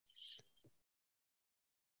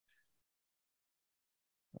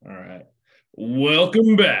All right.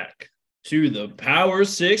 Welcome back to the Power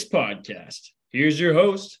Six podcast. Here's your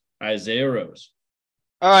host, Isaiah Rose.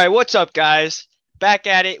 All right, what's up, guys? Back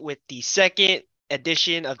at it with the second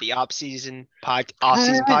edition of the Offseason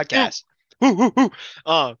podcast. I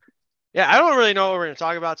don't really know what we're going to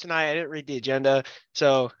talk about tonight. I didn't read the agenda.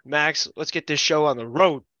 So, Max, let's get this show on the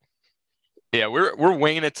road. Yeah, we're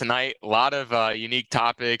winging it tonight. A lot of unique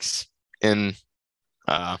topics in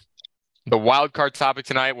the wild card topic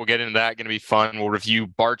tonight. We'll get into that. Going to be fun. We'll review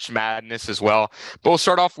March Madness as well. But we'll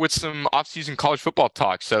start off with some off-season college football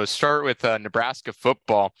talk. So start with Nebraska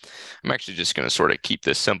football. I'm actually just going to sort of keep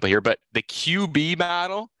this simple here. But the QB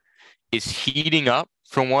battle is heating up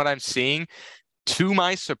from what I'm seeing. To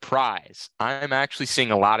my surprise, I'm actually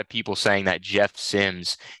seeing a lot of people saying that Jeff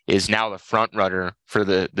Sims is now the front runner for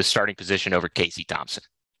the starting position over Casey Thompson.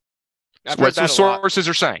 I've What sources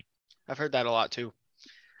are saying. I've heard that a lot too.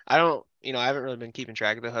 I haven't really been keeping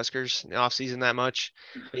track of the Huskers in the offseason that much.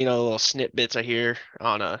 But, little snippets I hear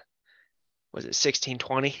on was it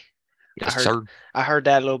 1620? Yes, sir. I heard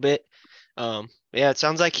that a little bit. It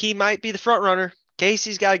sounds like he might be the front runner.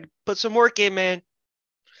 Casey's got to put some work in, man.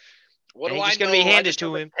 What do I know? It's going to be handed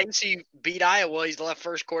to him. Casey beat Iowa. He's the left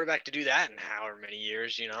first quarterback to do that in however many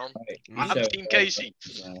years, Right. I'm Team Casey.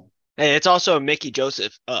 Hey, it's also Mickey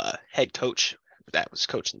Joseph, head coach that was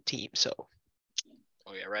coaching the team. So.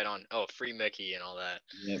 Oh yeah, right on. Oh, free Mickey and all that.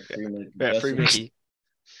 Yeah, free Mickey.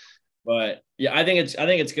 But yeah, I think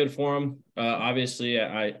it's good for him. Obviously,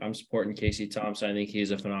 I'm supporting Casey Thompson. I think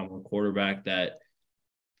he's a phenomenal quarterback that,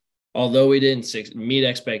 although we didn't meet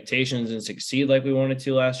expectations and succeed like we wanted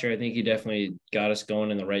to last year, I think he definitely got us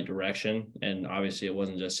going in the right direction. And obviously, it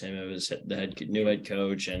wasn't just him; it was the new head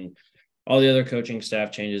coach and all the other coaching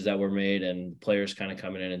staff changes that were made, and players kind of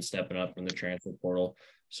coming in and stepping up from the transfer portal.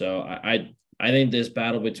 So I think this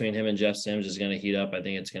battle between him and Jeff Sims is going to heat up. I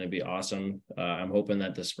think it's going to be awesome. I'm hoping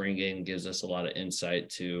that the spring game gives us a lot of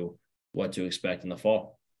insight to what to expect in the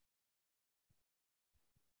fall.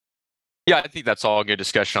 Yeah, I think that's all a good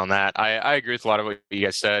discussion on that. I agree with a lot of what you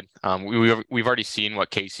guys said. We've already seen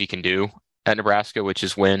what Casey can do at Nebraska, which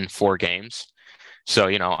is win 4 games. So,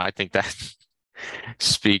 I think that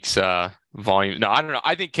speaks volume. No, I don't know.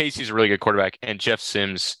 I think Casey's a really good quarterback, and Jeff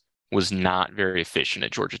Sims was not very efficient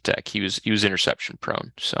at Georgia Tech. He was interception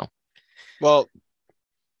prone. So, well,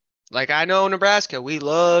 like I know Nebraska, we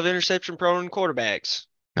love interception prone quarterbacks.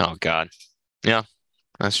 Oh God, yeah,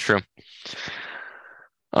 that's true.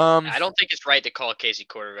 I don't think it's right to call Casey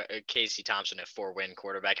Thompson a 4-win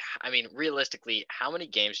quarterback. I mean, realistically, how many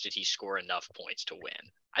games did he score enough points to win?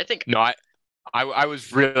 I think no. I was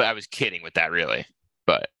kidding with that, really,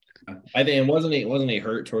 but I think wasn't he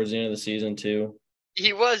hurt towards the end of the season too?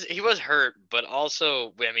 He was hurt, but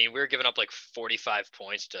also, I mean, we were giving up like 45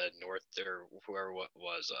 points to North or whoever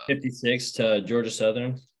was 56 to Georgia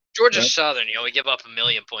Southern. Southern, we give up 1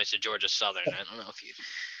 million points to Georgia Southern. I don't know if you.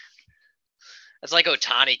 That's like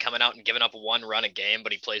Ohtani coming out and giving up 1 run a game,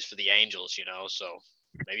 but he plays for the Angels, So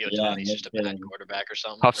maybe Ohtani's just a bad quarterback or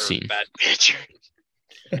something. Tough scene. Bad pitcher.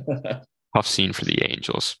 Tough scene for the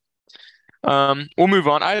Angels. We'll move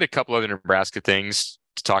on. I had a couple other Nebraska things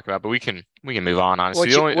to talk about, but we can move on.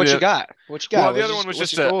 Honestly, what you got? Well, the other one was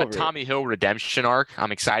just a Tommy Hill redemption arc.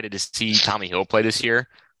 I'm excited to see Tommy Hill play this year.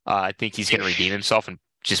 I think he's going to redeem himself and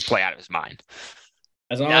just play out of his mind.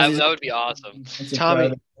 That would be awesome.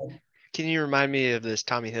 Tommy, can you remind me of this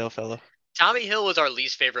Tommy Hill fellow? Tommy Hill was our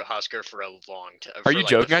least favorite Husker for a long time. Are you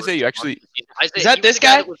joking, Isaiah? You actually? Is that this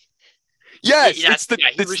guy? Yes, it's the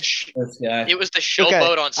guy. It was the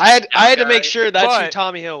showboat on. I had to make sure that's who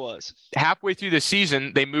Tommy Hill was. Halfway through the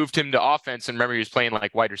season, they moved him to offense, and remember he was playing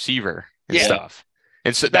like wide receiver and stuff.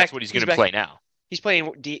 And so that's what he's going to play now. He's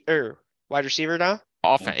playing wide receiver now.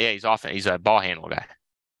 Offense, yeah, he's offense. He's a ball handle guy.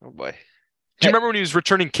 Oh boy. Do you remember when he was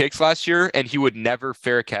returning kicks last year and he would never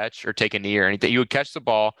fair catch or take a knee or anything? He would catch the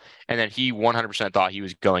ball and then he 100% thought he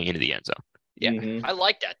was going into the end zone. Yeah, I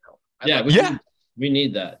like that though. We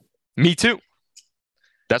need that. Me too.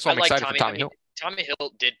 That's why I'm excited for Tommy Hill. Tommy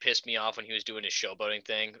Hill did piss me off when he was doing his showboating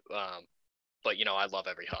thing. But I love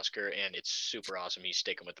every Husker, and it's super awesome. He's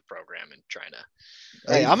sticking with the program and trying to.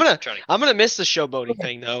 Hey, I'm gonna miss the showboating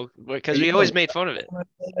thing though, because we always made fun of it.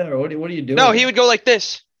 What are you doing? No, he would go like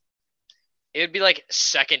this. It would be like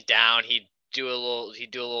second down. He'd do a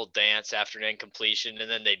little dance after an incompletion, and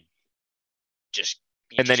then they'd just.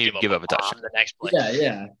 And then he'd give up a touchdown. The next play.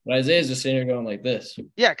 Yeah. But Isaiah's just sitting here going like this.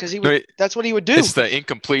 Yeah, because he would. That's what he would do. It's the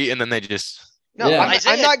incomplete, and then they just. No, yeah.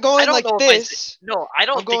 I'm not going like this. No, I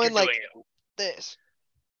don't. I'm going like this.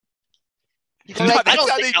 You go like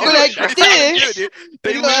this.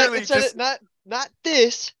 They literally just not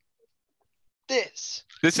this. This.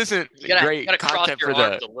 This isn't You gotta great cross content your for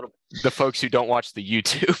arms a little. the folks who don't watch the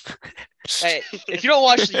YouTube. Hey, if you don't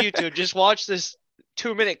watch the YouTube, just watch this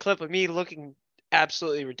 2-minute clip of me looking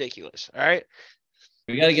absolutely ridiculous. All right.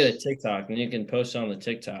 We got to get a TikTok, and you can post on the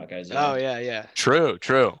TikTok, Isaiah. Oh yeah. True.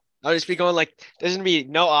 I'll just be going like, there's gonna be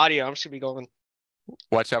no audio. I'm just gonna be going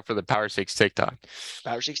Watch out for the Power Six TikTok.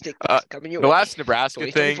 Power 6 TikTok coming your The way. last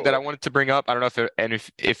Nebraska thing that I 2024. wanted to bring up, I don't know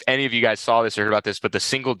if any of you guys saw this or heard about this, but the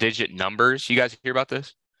single digit numbers. You guys hear about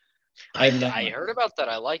this? I heard about that.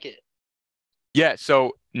 I like it. Yeah,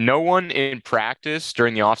 so no one in practice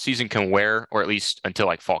during the offseason can wear, or at least until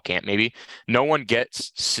like fall camp maybe, no one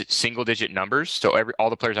gets single digit numbers. So all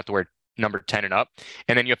the players have to wear number 10 and up,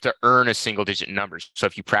 and then you have to earn a single digit number. So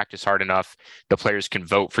if you practice hard enough, the players can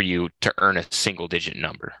vote for you to earn a single digit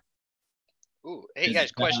number. Ooh, hey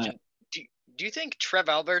guys, question. Do you think Trev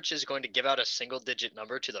Alberts is going to give out a single digit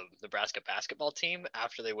number to the Nebraska basketball team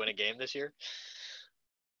after they win a game this year?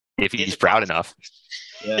 If he's proud enough.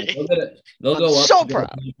 Yeah, they'll go up so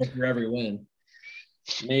proud for every win.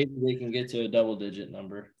 Maybe they can get to a double digit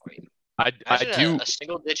number. I do a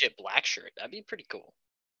single digit black shirt. That'd be pretty cool.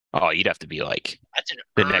 Oh, you'd have to be like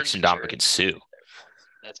the next Ndamukong Suh.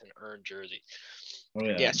 That's an earned jersey. Oh,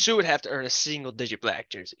 Yeah, Sue would have to earn a single digit black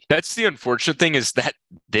jersey. That's the unfortunate thing, is that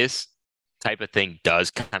this type of thing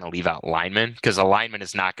does kind of leave out linemen, because a lineman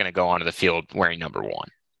is not going to go onto the field wearing number 1.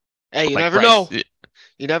 Hey, you Like never know.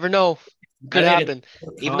 You never know. Could happen.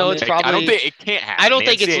 Even though it's probably. I don't think it can't happen. I don't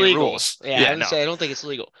think it's legal. Rules. Yeah, I don't think it's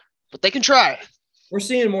legal. But they can try. We're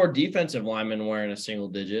seeing more defensive linemen wearing a single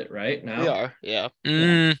digit right now. We are, yeah.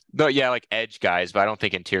 But yeah, like edge guys, but I don't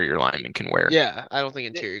think interior linemen can wear. Yeah, I don't think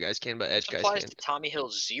interior guys can, but edge guys applies can. to Tommy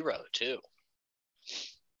Hill's 0 too.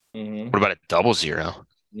 Mm-hmm. What about a double 0?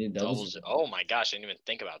 Oh my gosh, I didn't even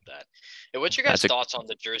think about that. Hey, what's your guys' thoughts on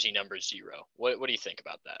the jersey number 0? What do you think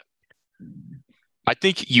about that? I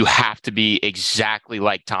think you have to be exactly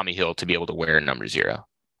like Tommy Hill to be able to wear number 0.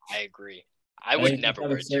 I agree. I would never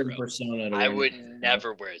wear 0. I would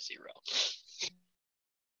never wear 0.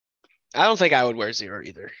 I don't think I would wear 0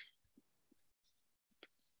 either.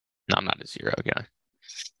 No, I'm not a 0 guy.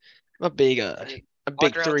 I'm a big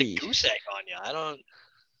Walk around 3. with a goose egg on you. I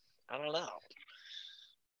don't know.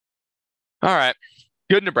 All right.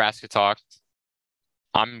 Good Nebraska talk.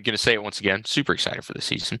 I'm going to say it once again. Super excited for the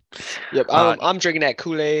season. Yep. I'm drinking that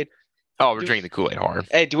Kool-Aid. Oh, we're drinking the Kool-Aid hard.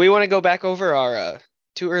 Hey, do we want to go back over our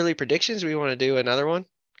 2 early predictions? Do we want to do another one?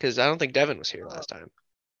 Because I don't think Devin was here last time.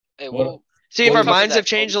 Hey, well, see if our minds have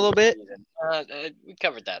changed a little bit. We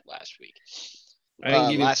covered that last week.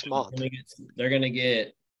 Last month. They're going to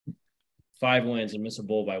get 5 wins and miss a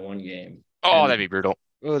bowl by 1 game. Oh, that'd be brutal.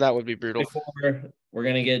 Oh, that would be brutal. We're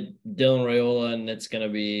going to get Dylan Raiola, and it's going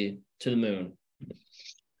to be to the moon.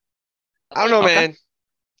 I don't know, man.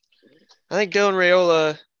 I think Dylan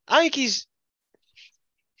Raiola, I think he's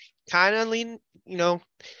kind of lean,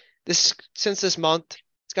 since this month,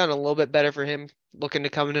 it's gotten a little bit better for him looking to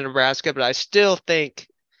come into Nebraska, but I still think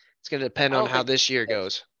it's going to depend on how this year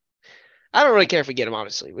goes. I don't really care if we get him,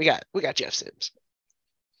 honestly. We got Jeff Sims.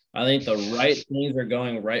 I think the right things are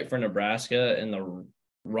going right for Nebraska, and the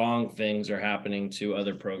wrong things are happening to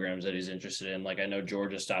other programs that he's interested in. Like, I know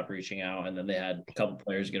Georgia stopped reaching out, and then they had a couple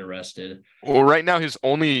players get arrested. Well, right now his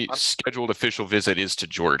only scheduled official visit is to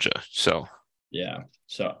Georgia. So yeah.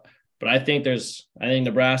 But I think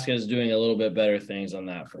Nebraska is doing a little bit better things on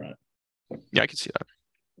that front. Yeah, I can see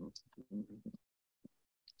that.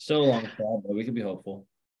 Still a long shot, but we could be hopeful.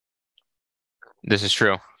 This is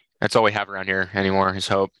true. That's all we have around here anymore is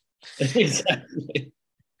hope. Exactly.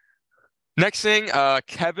 Next thing,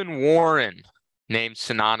 Kevin Warren, named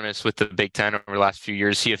synonymous with the Big Ten over the last few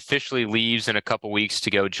years. He officially leaves in a couple weeks to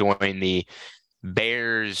go join the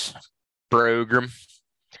Bears program.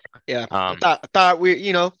 Yeah, I thought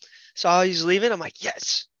we, saw he's leaving. I'm like,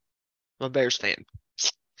 yes, I'm a Bears fan.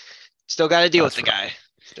 Still got to deal with the guy.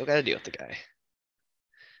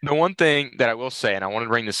 The one thing that I will say, and I want to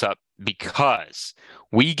bring this up because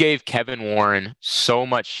we gave Kevin Warren so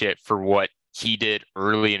much shit for what he did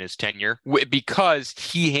early in his tenure, because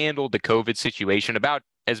he handled the COVID situation about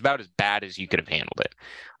as bad as you could have handled it.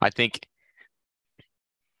 I think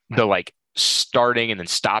the starting and then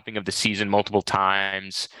stopping of the season multiple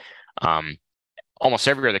times, almost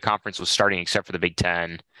every other conference was starting except for the Big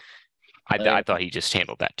Ten. I thought he just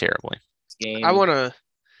handled that terribly. I want to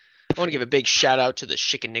give a big shout out to the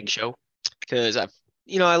Schick and Nick show, because I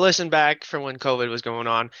listened back from when COVID was going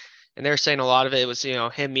on, and they're saying a lot of it was,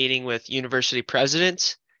 him meeting with university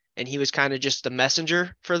presidents, and he was kind of just the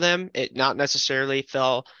messenger for them. It not necessarily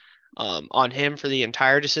fell on him for the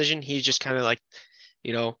entire decision. He's just kind of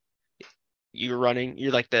you're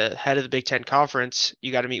like the head of the Big Ten conference.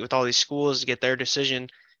 You got to meet with all these schools to get their decision.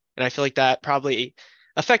 And I feel like that probably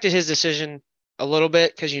affected his decision a little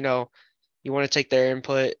bit because, you want to take their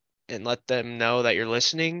input and let them know that you're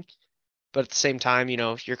listening. But at the same time,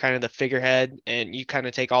 you're kind of the figurehead and you kind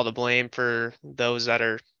of take all the blame for those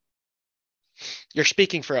you're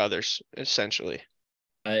speaking for others, essentially.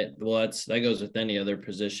 That goes with any other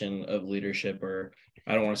position of leadership, or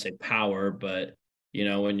I don't want to say power, but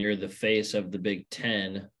when you're the face of the Big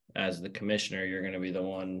Ten as the commissioner, you're going to be the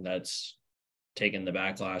one that's taking the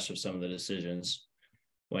backlash of some of the decisions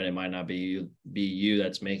when it might not be you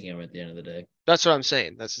that's making them at the end of the day. That's what I'm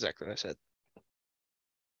saying. That's exactly what I said.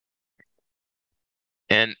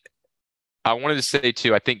 And I wanted to say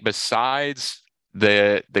too, I think besides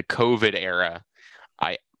the COVID era,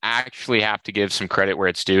 I actually have to give some credit where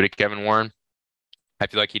it's due to Kevin Warren. I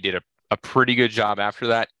feel like he did a pretty good job after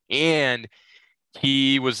that. And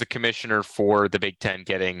he was the commissioner for the Big Ten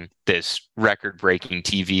getting this record-breaking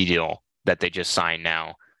TV deal that they just signed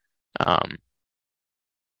now. I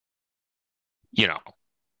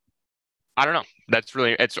don't know.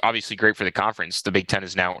 It's obviously great for the conference. The Big Ten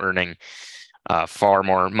is now earning far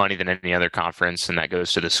more money than any other conference, and that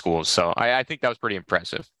goes to the schools. So I think that was pretty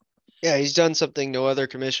impressive. Yeah, he's done something no other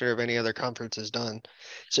commissioner of any other conference has done.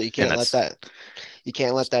 So you can't let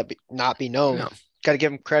that not be known. No. Got to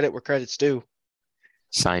give him credit where credit's due.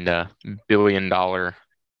 Signed a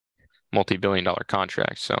multi-billion-dollar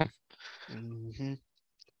contract. So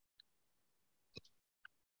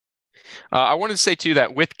I wanted to say too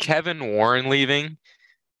that with Kevin Warren leaving,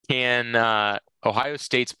 can Ohio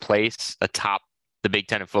State's place atop the Big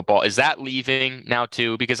Ten in football, is that leaving now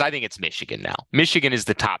too? Because I think it's Michigan now. Michigan is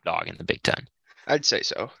the top dog in the Big Ten. I'd say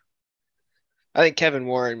so. I think Kevin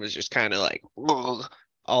Warren was just kind of like all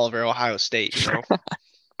over Ohio State,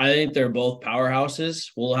 I think they're both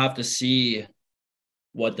powerhouses. We'll have to see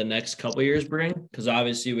what the next couple years bring, because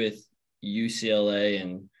obviously with UCLA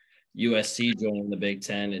and USC joining the Big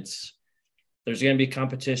Ten, there's going to be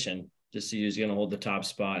competition to see who's going to hold the top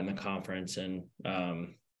spot in the conference. And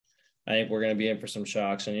I think we're going to be in for some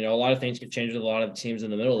shocks. And, a lot of things could change with a lot of teams in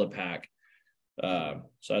the middle of the pack. So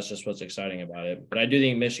that's just what's exciting about it. But I do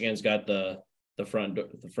think Michigan's got the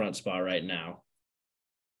front spot right now.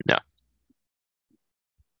 Yeah,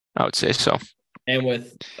 I would say so. And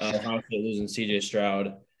with Ohio State losing CJ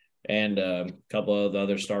Stroud and a couple of the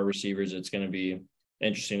other star receivers, it's going to be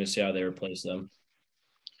interesting to see how they replace them.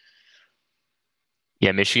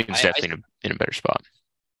 Yeah, Michigan's definitely in a better spot.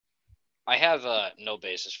 I have no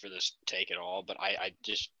basis for this take at all, but I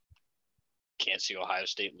just can't see Ohio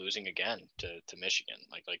State losing again to Michigan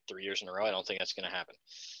like 3 years in a row. I don't think that's going to happen.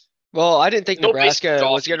 Well, I didn't think Nebraska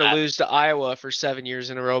was going to lose to Iowa for 7 years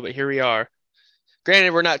in a row, but here we are.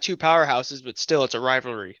 Granted, we're not two powerhouses, but still, it's a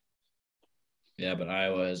rivalry. Yeah, but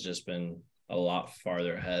Iowa has just been a lot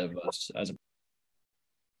farther ahead of us.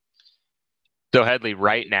 So, Headley,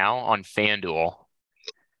 right now on FanDuel,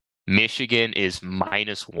 Michigan is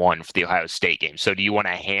 -1 for the Ohio State game. So do you want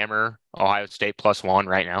to hammer Ohio State +1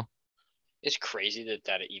 right now? It's crazy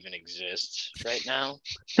that it even exists right now.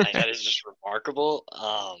 That is just remarkable.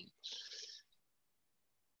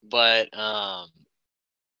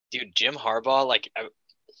 Dude, Jim Harbaugh,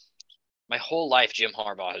 my whole life, Jim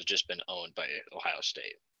Harbaugh has just been owned by Ohio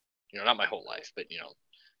State. Not my whole life, but,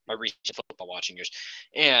 my recent football watching years.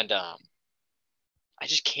 And I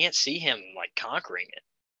just can't see him, conquering it.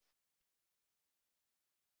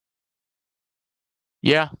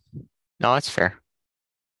 Yeah. No, that's fair.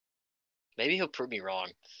 Maybe he'll prove me wrong.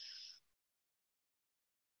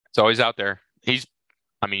 It's always out there. He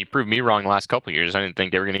proved me wrong the last couple of years. I didn't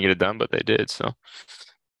think they were going to get it done, but they did. So,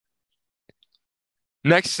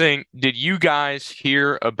 next thing, did you guys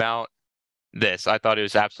hear about this? I thought it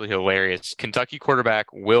was absolutely hilarious. Kentucky quarterback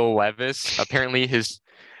Will Levis, apparently his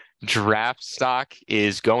draft stock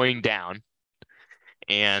is going down,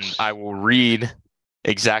 and I will read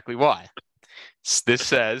exactly why. This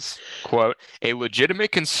says, quote, a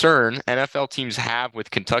legitimate concern NFL teams have with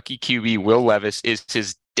Kentucky QB Will Levis is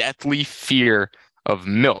his deathly fear of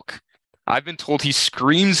milk. I've been told he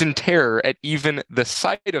screams in terror at even the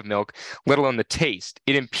sight of milk, let alone the taste.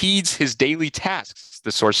 It impedes his daily tasks,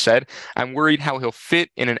 the source said. I'm worried how he'll fit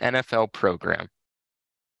in an NFL program.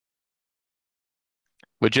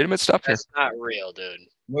 Legitimate stuff here. That's not real, dude.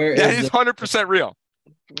 That is 100% real.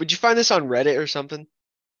 Would you find this on Reddit or something?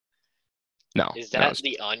 No. Is that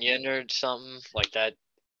The Onion or something like that?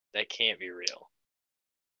 That can't be real.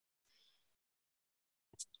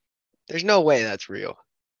 There's no way that's real.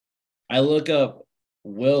 I look up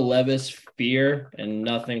Will Levis fear and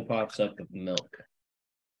nothing pops up with milk.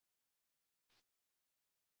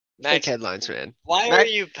 Fake headlines, man. Why are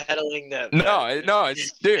you peddling that? No,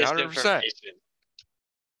 it's dude, 100%. Misinformation?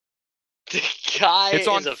 The guy It's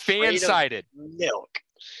on is afraid of FanSided. milk.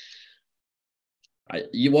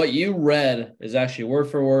 What you read is actually word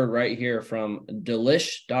for word right here from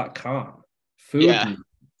delish.com. Food. Yeah.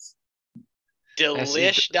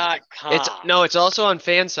 Delish.com. It's also on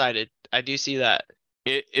FanSided. I do see that.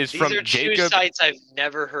 It is These from are two Jacob. sites I've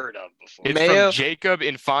never heard of before. It's Mayo. from Jacob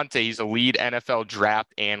Infante. He's a lead NFL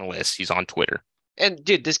draft analyst. He's on Twitter. And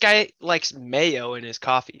dude, this guy likes mayo in his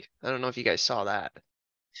coffee. I don't know if you guys saw that.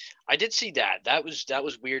 I did see that. That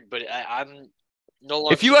was weird, but I'm no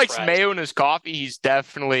longer. If he likes surprised. mayo in his coffee, he's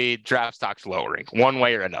definitely draft stock's lowering one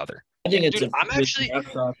way or another. I think it's Dude, draft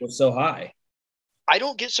stock was so high. I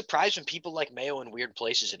don't get surprised when people like mayo in weird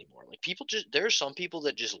places anymore. Like there are some people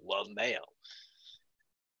that just love mayo.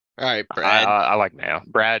 All right, Brad. I like mayo.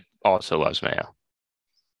 Brad also loves mayo.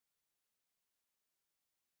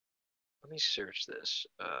 Let me search this.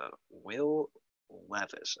 Will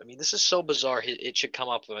Levis. I mean, this is so bizarre. It should come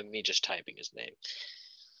up with me just typing his name.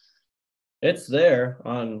 It's there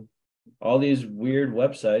on all these weird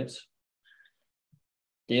websites.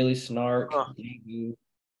 Daily Snark.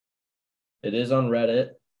 It is on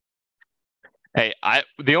Reddit. Hey,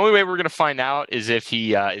 the only way we're gonna find out is if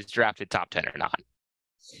he is drafted top 10 or not.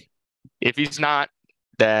 If he's not,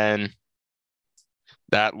 then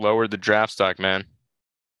that lowered the draft stock, man.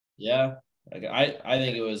 Yeah, I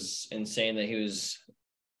think it was insane that his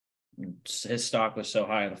stock was so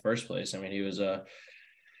high in the first place. I mean, he was a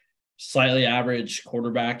slightly average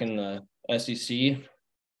quarterback in the SEC.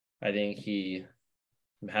 I think he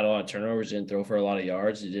had a lot of turnovers, didn't throw for a lot of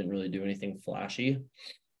yards. He didn't really do anything flashy.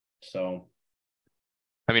 So,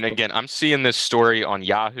 I mean, again, I'm seeing this story on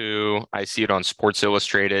Yahoo. I see it on Sports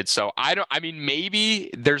Illustrated. So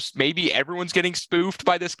maybe everyone's getting spoofed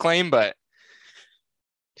by this claim, but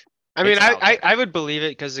I mean, I would believe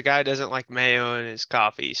it because the guy doesn't like mayo in his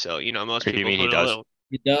coffee. So, most people he put a does? little.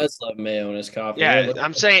 he does love mayo in his coffee. Yeah,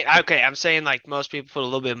 I'm saying like most people put a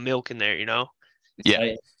little bit of milk in there, Yeah.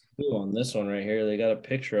 On this one right here, they got a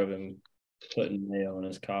picture of him putting mayo in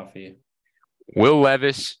his coffee. Will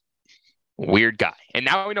Levis, weird guy. And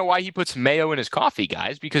now we know why he puts mayo in his coffee,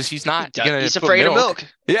 guys, because he's not going to He's afraid of milk.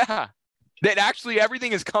 Yeah. That actually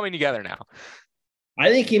everything is coming together now. I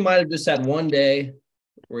think he might have just had one day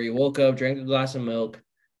where he woke up, drank a glass of milk,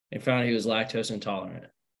 and found he was lactose intolerant.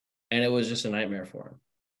 And it was just a nightmare for him.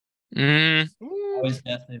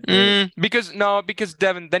 Because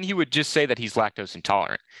Devin, then he would just say that he's lactose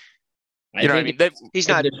intolerant. You know what I mean? He's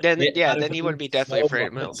not. Then he wouldn't be deathly afraid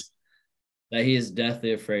of milk. That he is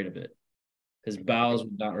deathly afraid of it. His bowels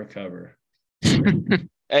would not recover.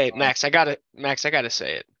 Hey, Max, I gotta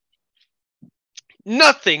say it.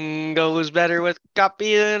 Nothing goes better with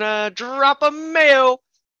coffee than a drop of mayo.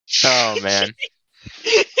 Oh man.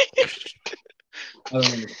 I don't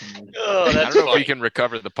understand. Oh, I that's don't know if we funny. can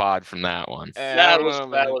recover the pod from that one. That was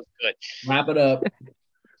good. Wrap it up.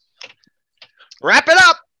 Wrap it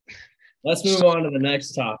up. Let's move on to the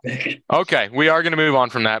next topic. Okay, we are going to move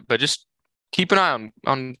on from that, but just keep an eye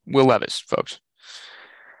on Will Levis, folks.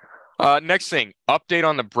 Next thing, update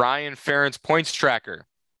on the Brian Ferentz points tracker.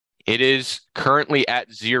 It is currently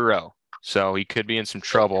at 0, so he could be in some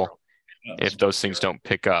trouble if those things don't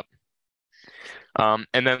pick up. And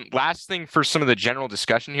then last thing for some of the general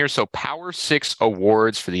discussion here. So Power 6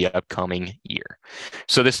 awards for the upcoming year.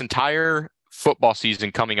 So this entire football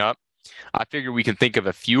season coming up, I figure we can think of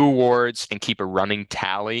a few awards and keep a running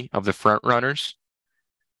tally of the front runners.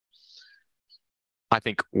 I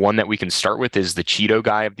think one that we can start with is the Cheeto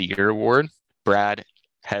Guy of the Year award. Brad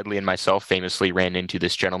Headley and myself famously ran into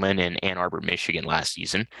this gentleman in Ann Arbor, Michigan last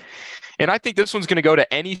season. And I think this one's going to go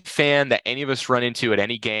to any fan that any of us run into at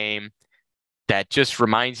any game that just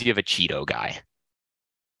reminds you of a Cheeto guy.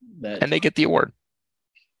 And they get the award.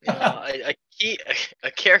 A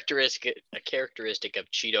characteristic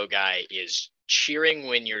of Cheeto Guy is cheering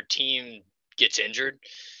when your team gets injured.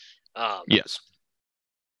 Yes.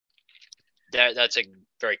 That's a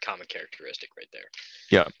very common characteristic right there.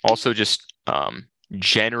 Yeah. Also just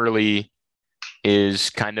generally is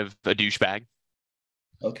kind of a douchebag.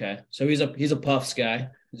 Okay. So he's a Puffs guy.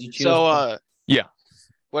 Yeah.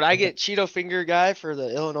 Would I get Cheeto Finger Guy for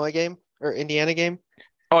the Illinois game or Indiana game?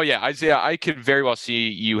 Oh, yeah. Isaiah, I could very well see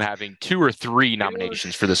you having 2 or 3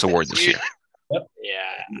 nominations for this award this year. Yep.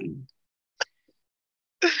 Yeah.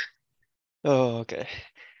 Oh, okay.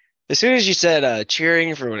 As soon as you said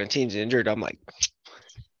cheering for when a team's injured, I'm like,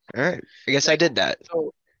 all right, I guess I did that.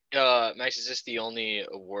 So, Max, is this the only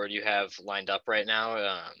award you have lined up right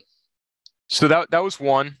now? So that was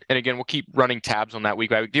one, and again, we'll keep running tabs on that week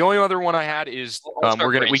by week. The only other one I had is I'll start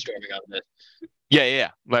we're gonna brainstorming on this. yeah.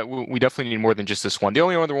 But we definitely need more than just this one. The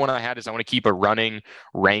only other one I had is I want to keep a running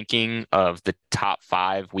ranking of the top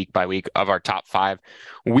 5 week by week of our top 5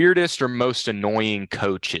 weirdest or most annoying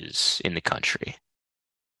coaches in the country.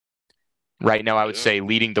 Right now, I would say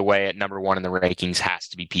leading the way at number 1 in the rankings has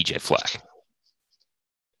to be PJ Fleck.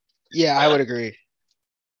 Yeah, I would agree.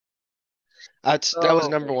 That was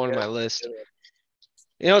number 1 on my list.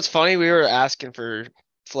 You know, it's funny. We were asking for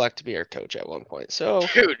Fleck to be our coach at one point. So,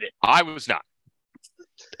 Dude, I was not.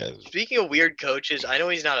 speaking of weird coaches, I know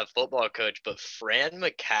he's not a football coach, but Fran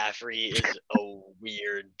McCaffrey is a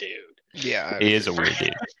weird dude. yeah, He is a weird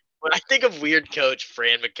dude. When I think of weird coach,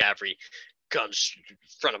 Fran McCaffrey comes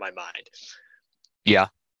front of my mind. Yeah.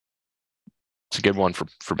 It's a good one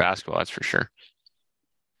for basketball, that's for sure.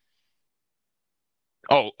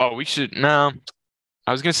 Oh, we should no.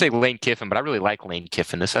 I was gonna say Lane Kiffin, but I really like Lane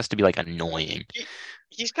Kiffin. This has to be like annoying.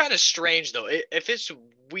 He's kind of strange though. If it's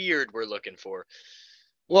weird, we're looking for.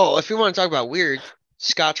 Well, if you want to talk about weird,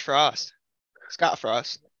 Scott Frost.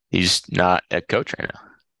 He's not a coach right now.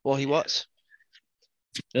 Well, he was.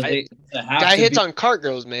 Does it have Guy to hits be- on cart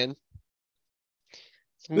girls, man.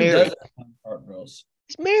 He's Who married. does that on Cart Girls?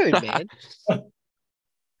 He's married, man.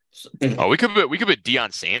 Oh, we could put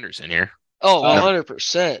Deion Sanders in here. Oh,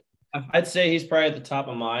 100%. I'd say he's probably at the top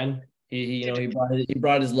of mine. He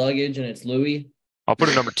brought his luggage and it's Louis. I'll put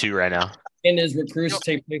it number 2 right now. And his recruits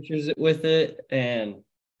take pictures with it. And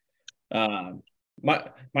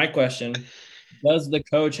my question: does the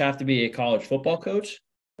coach have to be a college football coach,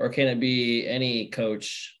 or can it be any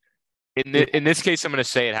coach? In this case, I'm going to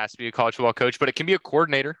say it has to be a college football coach, but it can be a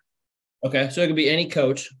coordinator Okay, so it could be any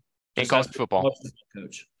coach. in Just college has to be a football. college football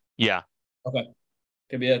coach. Yeah. Okay,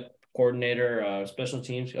 could be a coordinator, special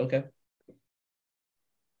teams. Okay,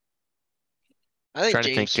 I think Trying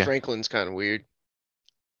to James think, Franklin's kind of weird.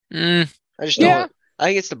 I just Yeah. don't. I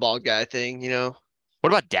think it's the bald guy thing, you know. What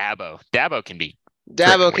about Dabo? Dabo can be.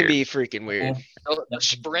 Dabo Freaking can be freaking weird. The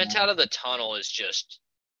sprint out of the tunnel is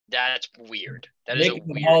that's weird. That is Make a it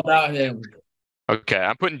weird. all about him. Okay,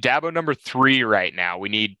 I'm putting Dabo number 3 right now. We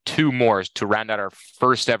need 2 more to round out our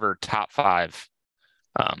first ever top 5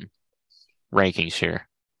 rankings here.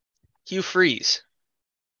 Hugh Freeze.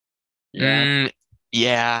 Yeah,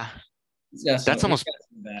 Yeah. That's almost- he's got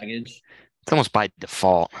some baggage. It's almost by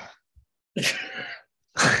default.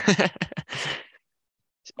 I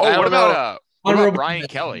What don't know. about Honorable Brian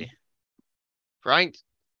mention. Kelly? Brian,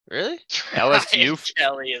 really? LSU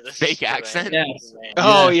Kelly is a fake strange accent? Yes. man.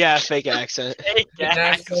 Oh yeah, fake accent. Fake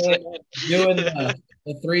accent. accent. Doing the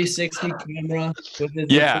 360 camera with his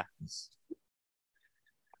Yeah. recruits.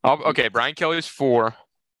 Okay, Brian Kelly's 4.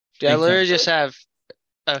 Dude, I Big literally time. just have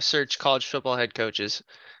a search college football head coaches.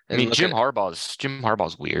 I mean, look Jim at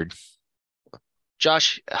Harbaugh's weird.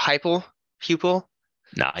 Josh Heupel,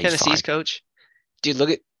 Nah, he's Tennessee's fine. coach.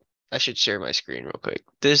 Dude, I should share my screen real quick.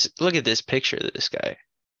 Look at this picture of this guy.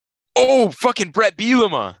 Oh, fucking Brett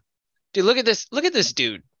Bielema. Dude, look at this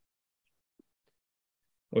dude.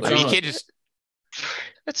 What's I mean, you wrong? can't just.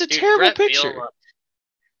 That's a Dude, terrible Brett picture.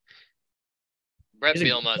 Brett He's a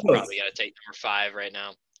Bielema is coach. probably got to take number 5 right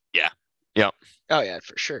now. Oh yeah,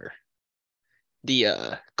 for sure.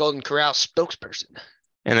 The Golden Corral spokesperson.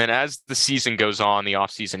 And then as the season goes on, the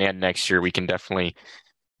offseason and next year, we can definitely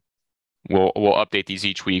we'll update these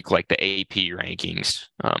each week, like the AP rankings.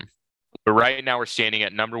 But right now we're standing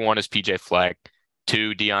at number 1 is PJ Fleck,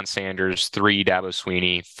 2 Deion Sanders, 3 Dabo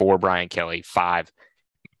Sweeney, 4 Brian Kelly, 5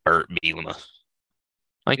 Bielema.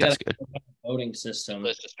 I think Yeah. that's good. Voting system.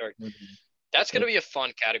 Let's just start. That's going to be a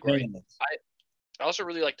fun category. I also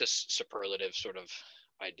really like this superlative sort of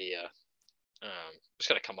idea. Just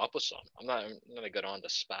got to come up with some. I'm not a good on the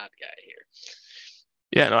spot guy here.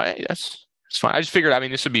 Yeah, no, that's fine. I just figured, I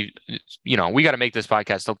mean, this would be, we got to make this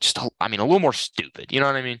podcast just, a little more stupid. You know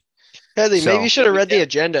what I mean? Headley, So- maybe you should have read the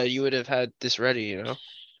agenda. You would have had this ready, you know.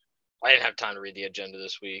 I didn't have time to read the agenda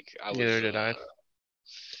this week. Neither did I.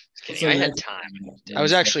 Just kidding. I had time. I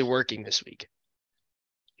was actually working this week.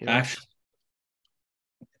 You know? Actually,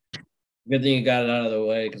 good thing you got it out of the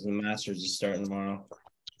way because the Masters is starting tomorrow.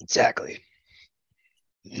 Exactly.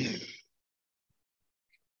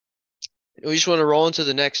 We just want to roll into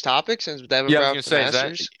the next topic since they haven't Yeah, I brought was up gonna the say,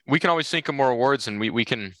 Masters. we can always think of more awards, and we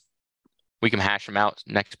can hash them out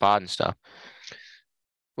next pod and stuff.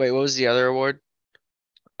 Wait, what was the other award?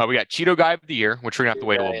 We got Cheeto Guy of the Year, which we're gonna have to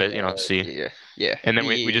wait a little bit, to see. Yeah. And then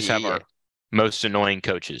we just have Yeah. our most annoying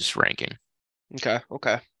coaches ranking. Okay.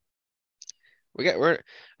 We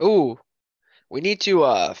need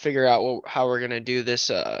to figure out how we're gonna do this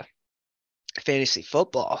fantasy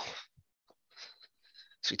football.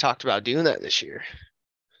 So we talked about doing that this year.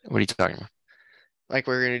 What are you talking about? Like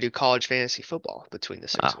we're gonna do college fantasy football between the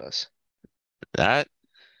six Oh. of us. That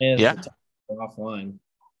And Yeah. offline.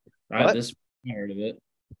 What? I heard of it.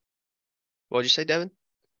 What'd you say, Devin?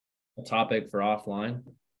 A topic for offline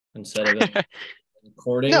instead of it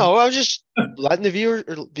recording. No, I was just letting the viewers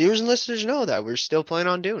and listeners know that we're still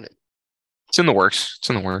planning on doing it. It's in the works. It's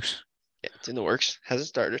in the works. Yeah, it's in the works. Hasn't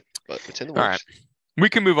started, but it's in the All works. right. We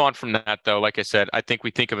can move on from that, though. Like I said, I think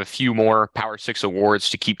we think of a few more Power Six awards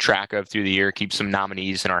to keep track of through the year, keep some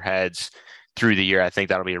nominees in our heads through the year. I think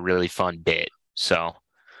that'll be a really fun bit. So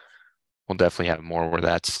we'll definitely have more where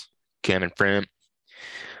that's Kim and Prim.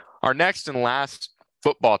 Our next and last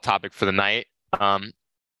football topic for the night.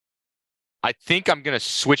 I think I'm going to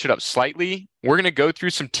switch it up slightly. We're going to go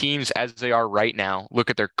through some teams as they are right now, look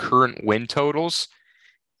at their current win totals,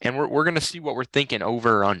 and we're going to see what we're thinking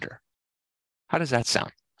over or under. How does that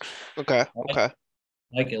sound? Okay.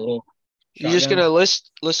 Like a little. You just gonna list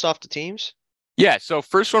off the teams? Yeah. So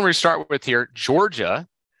first one we start with here, Georgia,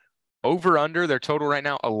 over under their total right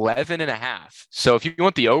now 11.5. So if you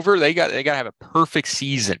want the over, they got to have a perfect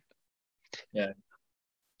season. Yeah.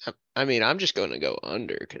 I mean, I'm just going to go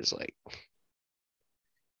under because like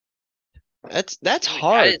that's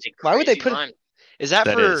hard. That is a Why would they crazy put? line. Is that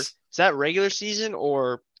That for? is. Is that regular season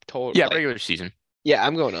or total? Yeah, like- regular season. Yeah,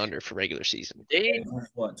 I'm going under for regular season. They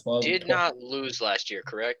What, 12? did not lose last year,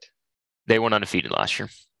 correct? They went undefeated last year.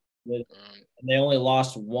 And they only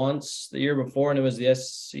lost once the year before, and it was the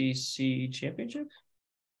SEC championship,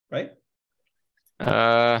 right?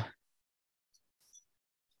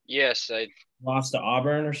 Yes, I Lost to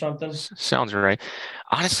Auburn or something. Sounds right.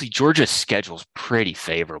 Honestly, Georgia's schedule's pretty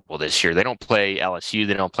favorable this year. They don't play LSU.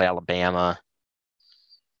 They don't play Alabama.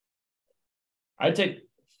 I'd take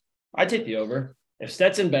the over. If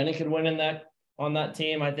Stetson Bennett could win on that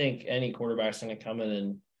team, I think any quarterback's going to come in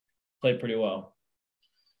and play pretty well.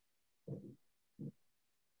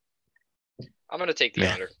 I'm gonna take the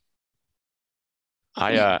under.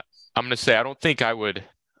 I'm going to say I don't think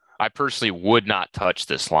I personally would not touch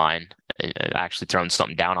this line, actually throwing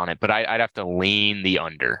something down on it, but I'd have to lean the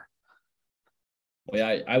under. Well,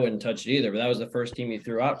 yeah, I wouldn't touch it either, but that was the first team you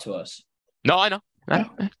threw out to us. No, I know.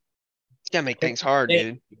 It's gotta make things hard,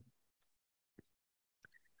 dude.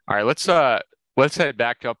 All right, let's head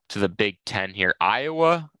back up to the Big Ten here.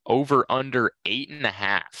 Iowa over under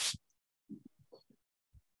 8.5.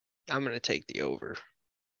 I'm gonna take the over.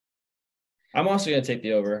 I'm also going to take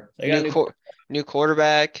the over. They got new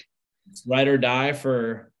quarterback. It's ride or die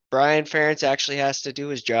for Brian Ferentz actually has to do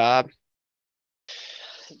his job.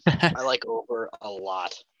 I like over a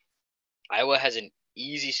lot. Iowa has an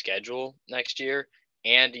easy schedule next year,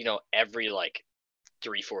 and every 3-4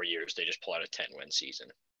 years they just pull out a 10-win season.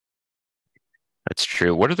 That's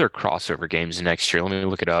true. What are their crossover games next year? Let me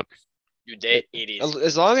look it up. Dude, it is.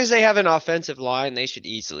 As long as they have an offensive line, they should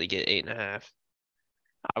easily get 8.5.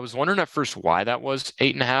 I was wondering at first why that was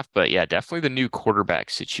 8.5, but yeah, definitely the new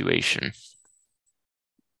quarterback situation.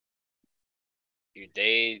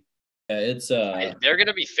 Dude, it's they're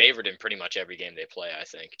gonna be favored in pretty much every game they play, I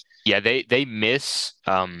think. Yeah, they miss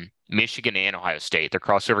Michigan and Ohio State. Their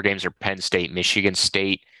crossover games are Penn State, Michigan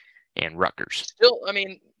State, and Rutgers. Still, I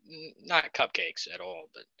mean, not cupcakes at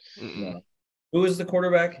all, but no. Who was the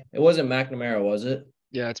quarterback? It wasn't McNamara, was it?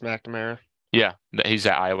 Yeah, it's McNamara. Yeah, he's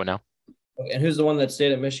at Iowa now. And who's the one that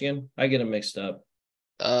stayed at Michigan? I get them mixed up.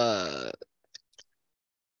 Oh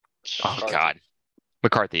God,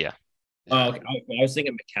 McCarthy. Yeah. Oh, okay. I was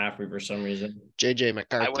thinking McCaffrey for some reason. JJ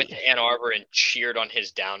McCarthy. I went to Ann Arbor and cheered on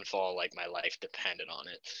his downfall like my life depended on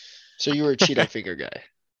it. So you were a Cheeto finger guy.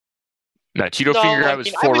 No, Cheeto finger guy was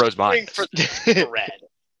 4 rows behind. For the spread.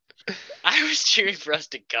 I was cheering for us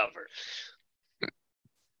to cover.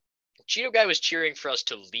 Cheeto guy was cheering for us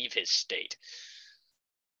to leave his state.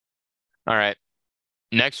 All right.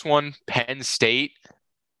 Next one, Penn State.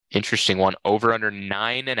 Interesting one. Over under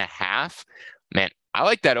 9.5. Man, I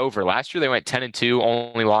like that over. Last year they went 10-2.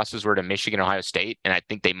 Only losses were to Michigan, Ohio State, and I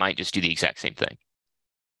think they might just do the exact same thing.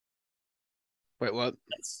 Wait, what?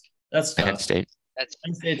 That's Penn tough. State.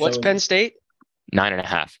 What's Penn State?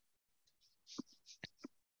 9.5.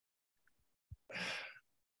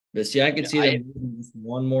 But see, I could see them losing just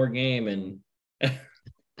one more game, and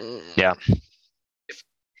Yeah.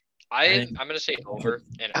 I'm going to say over.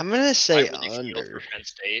 And I'm gonna say I really feel under. for Penn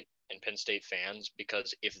State and Penn State fans,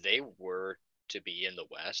 because if they were to be in the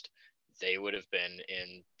West, they would have been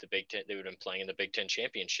in the Big Ten. They would have been playing in the Big Ten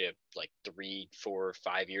championship 3, 4,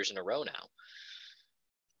 5 years in a row now.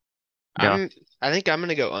 Yeah. I think I'm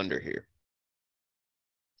gonna go under here.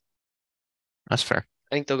 That's fair.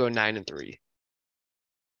 I think they'll go 9-3.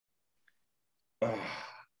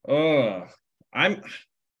 Oh, I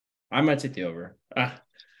might take the over. That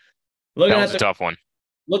Looking was at a tough one.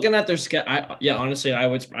 looking at their schedule, yeah, honestly, I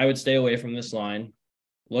would stay away from this line.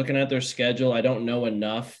 Looking at their schedule, I don't know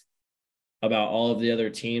enough about all of the other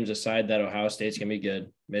teams aside that Ohio State's gonna be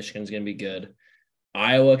good, Michigan's gonna be good.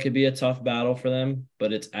 Iowa could be a tough battle for them,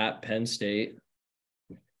 but it's at Penn State.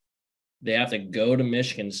 They have to go to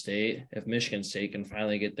Michigan State if Michigan State can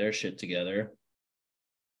finally get their shit together.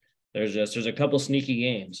 There's a couple sneaky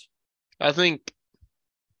games. I think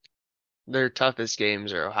their toughest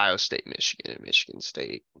games are Ohio State, Michigan, and Michigan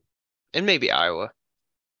State, and maybe Iowa.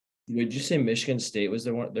 Would you say Michigan State was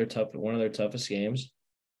one of their toughest games?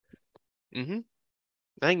 I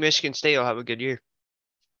think Michigan State will have a good year.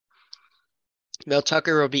 Mel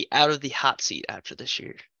Tucker will be out of the hot seat after this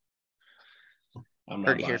year.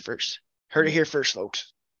 Heard it here first. Heard it here first,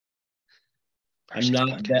 folks.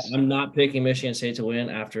 I'm not picking Michigan State to win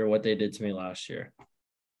after what they did to me last year.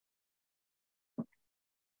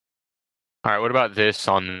 All right, what about this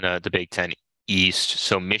on the Big Ten East?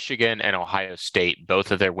 So Michigan and Ohio State,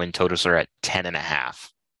 both of their win totals are at 10.5.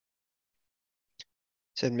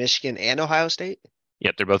 Said Michigan and Ohio State?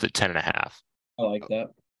 Yep, they're both at 10.5. I like that.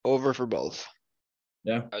 Over for both.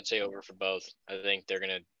 Yeah. I would say over for both. I think they're going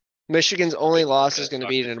to. Michigan's only loss is going to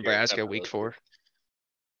be to Nebraska week 4.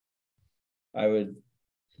 I would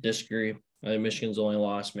disagree. I think Michigan's only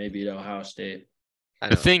loss may be to Ohio State.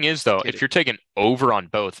 The thing is, though, if you're taking over on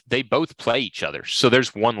both, they both play each other. So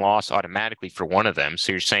there's one loss automatically for one of them.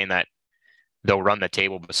 So you're saying that they'll run the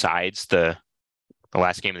table besides the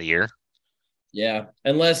last game of the year? Yeah,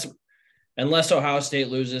 unless Ohio State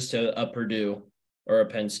loses to a Purdue or a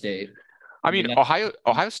Penn State. I mean, Ohio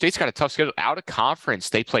State's got a tough schedule. Out of conference,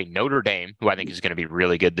 they play Notre Dame, who I think is going to be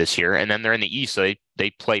really good this year. And then they're in the East, so they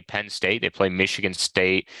play Penn State. They play Michigan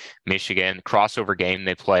State, Michigan. Crossover game,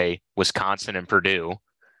 they play Wisconsin and Purdue.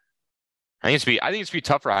 I think it's going to be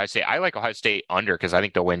tough for Ohio State. I like Ohio State under because I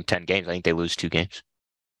think they'll win 10 games. I think they lose 2 games.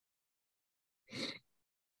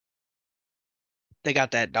 They got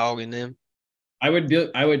that dog in them. I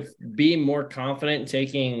would be more confident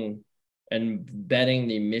taking and betting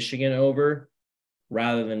the Michigan over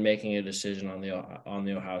rather than making a decision on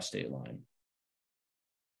the Ohio State line.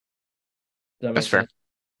 That's fair.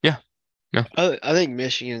 Yeah. I think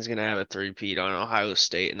Michigan's going to have a 3-peat on Ohio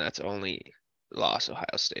State, and that's the only loss Ohio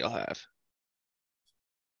State will have.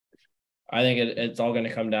 I think it's all going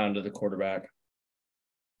to come down to the quarterback.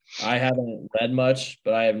 I haven't read much,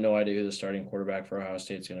 but I have no idea who the starting quarterback for Ohio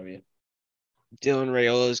State is going to be. Dylan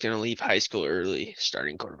Raiola is going to leave high school early,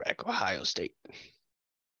 starting quarterback, Ohio State.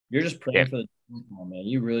 You're just praying for the man.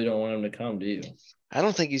 You really don't want him to come, do you? I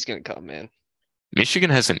don't think he's going to come, man. Michigan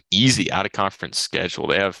has an easy out-of-conference schedule.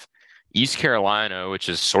 They have East Carolina, which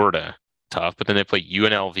is sort of tough, but then they play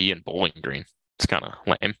UNLV and Bowling Green. It's kind of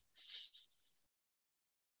lame.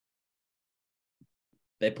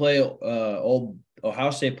 They play old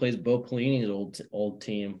Ohio State plays Bo Pelini's old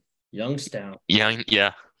team, Youngstown.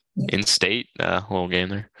 Yeah. In-state little game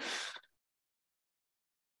there.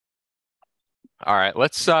 All right,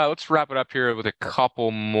 let's wrap it up here with a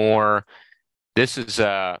couple more. This is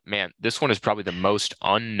this one is probably the most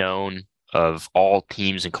unknown of all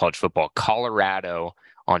teams in college football. Colorado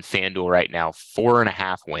on FanDuel right now,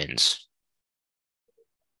 4.5 wins.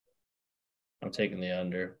 I'm taking the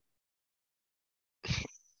under.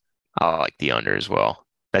 I like the under as well.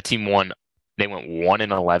 That team won. They went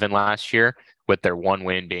 1-11 last year, with their one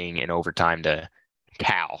win being in overtime to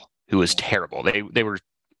Cal, who was terrible. They were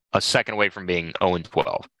a second away from being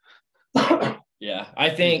 0-12. Yeah, I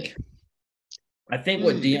think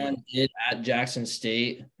what Deion did at Jackson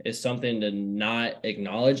State is something to not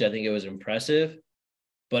acknowledge. I think it was impressive,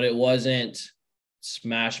 but it wasn't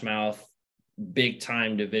smash mouth, big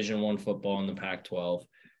time Division I football in the Pac-12.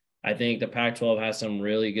 I think the Pac-12 has some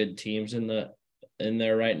really good teams in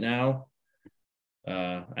there right now.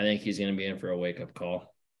 I think he's going to be in for a wake-up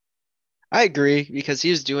call. I agree because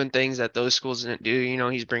he was doing things that those schools didn't do. You know,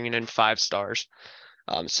 he's bringing in 5 stars.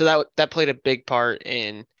 So that played a big part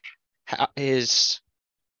in his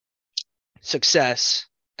success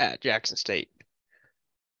at Jackson State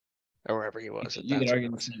or wherever he was. You could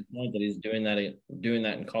argue the same point that he's doing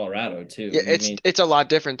that in Colorado too. Yeah, it's a lot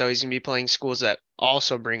different though. He's going to be playing schools that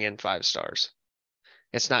also bring in 5 stars.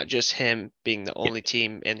 It's not just him being the only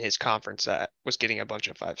team in his conference that was getting a bunch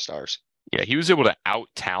of 5 stars. Yeah, he was able to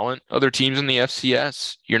out-talent other teams in the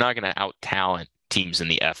FCS. You're not going to out-talent teams in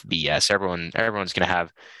the FBS. Everyone's going to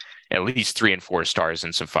have at least 3 and 4 stars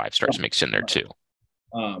and some 5 stars mixed in there too.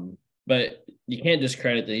 But you can't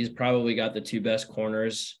discredit that he's probably got the 2 best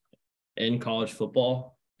corners in college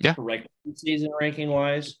football. Yeah. Regular season ranking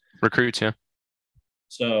wise. Recruits, yeah.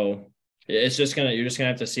 So you're just gonna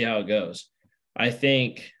have to see how it goes. I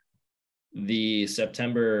think the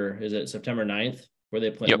September 9th where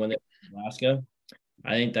they play Yep. when they play Alaska.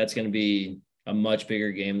 I think that's going to be a much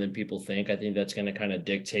bigger game than people think. I think that's going to kind of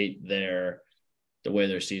dictate the way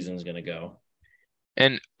their season is going to go.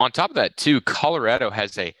 And on top of that, too, Colorado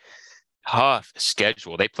has a tough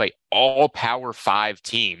schedule. They play all Power 5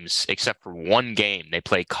 teams except for one game. They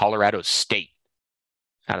play Colorado State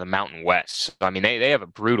out of the Mountain West. So, I mean, they have a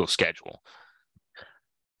brutal schedule.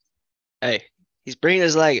 Hey, he's bringing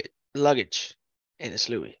his luggage and it's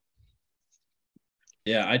Louis.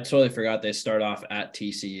 Yeah, I totally forgot they start off at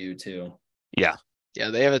TCU too. Yeah. Yeah,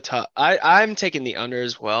 they have a tough. I'm taking the under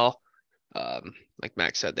as well. Like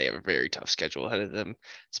Max said, they have a very tough schedule ahead of them,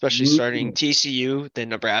 especially starting TCU, then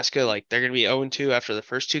Nebraska. Like they're gonna be 0-2 after the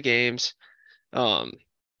first 2 games.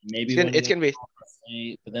 Maybe it's gonna be.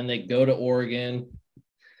 State, but then they go to Oregon,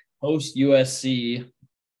 host USC.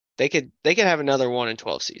 They could have another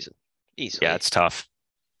 1-12 season easily. Yeah, it's tough.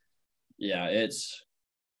 Yeah, it's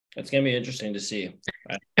gonna be interesting to see.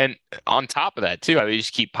 And on top of that, too, I mean, you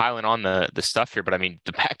just keep piling on the stuff here, but I mean,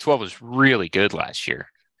 the Pac-12 was really good last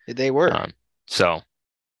year. They were. So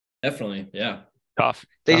definitely, yeah. Tough.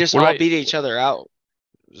 They just all beat each other out.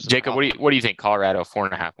 Jacob, what do you think? Colorado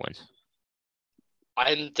 4.5 wins.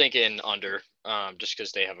 I'm thinking under, just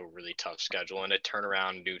because they have a really tough schedule and a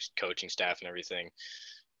turnaround, new coaching staff and everything.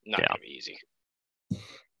 Not gonna be easy.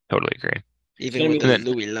 Totally agree. Even with the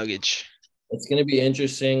Louis luggage. It's going to be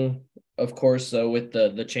interesting, of course, though, with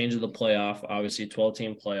the change of the playoff, obviously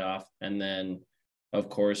 12-team playoff, and then, of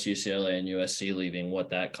course, UCLA and USC leaving, what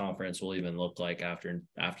that conference will even look like after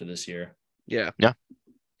this year. Yeah. Yeah.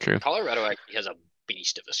 True. Colorado actually has a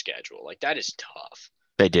beast of a schedule. Like, that is tough.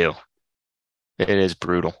 They do. It is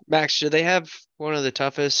brutal. Max, do they have one of the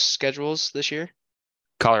toughest schedules this year?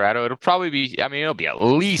 Colorado, it'll probably be, I mean, it'll be at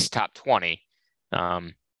least top 20.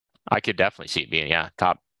 I could definitely see it being,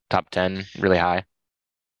 top 10, really high.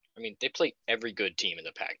 I mean, they play every good team in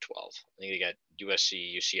the Pac-12. I think they got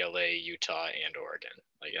USC, UCLA, Utah, and Oregon.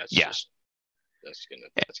 Like that's gonna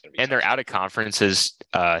be. And they're out of conferences,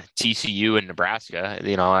 TCU and Nebraska.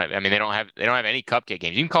 You know, I mean, they don't have any cupcake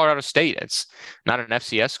games. Even Colorado State, it's not an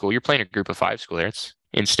FCS school. You're playing a Group of 5 school there. It's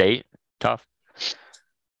in state, tough.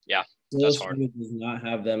 Yeah, that's hard. Does not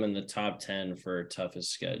have them in the top 10 for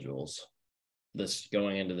toughest schedules. This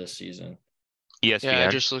going into this season. ESPN. Yeah, I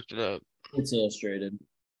just looked it up. It's illustrated.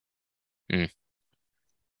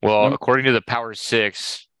 Well, according to the Power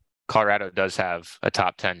 6, Colorado does have a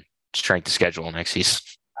top 10 strength of schedule next season.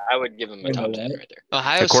 I would give them a top 10 right there.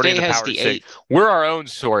 Ohio State has the 8. We're our own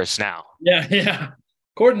source now. Yeah.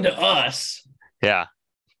 According to us. Yeah.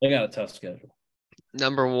 They got a tough schedule.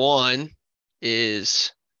 Number 1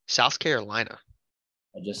 is South Carolina.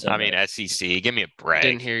 I mean, SEC. Give me a break.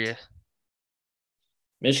 Didn't hear you.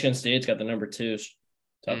 Michigan State's got the number 2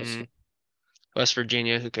 toughest. West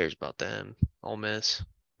Virginia, who cares about them? Ole Miss.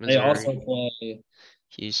 Missouri. They also play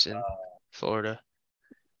Houston, Florida,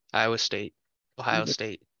 Iowa State, Ohio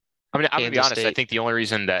State. I mean, I'm going to be honest. State. I think the only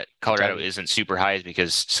reason that Colorado isn't super high is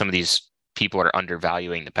because some of these people are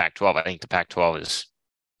undervaluing the Pac-12. I think the Pac-12 is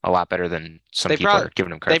a lot better than some people are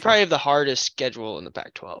giving them credit. They probably have the hardest schedule in the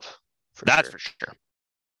Pac-12. That's for sure.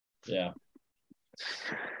 Yeah.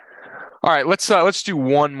 All right, let's do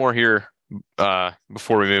one more here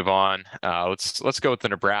before we move on. Let's go with the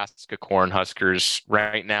Nebraska Cornhuskers.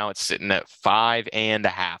 Right now, it's sitting at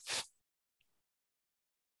 5.5.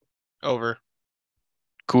 Over.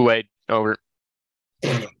 Kool-Aid over.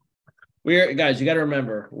 Guys, you got to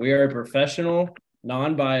remember, we are a professional,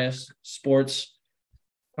 non-biased sports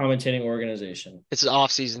commentating organization. It's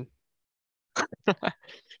off season.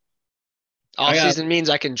 Off season means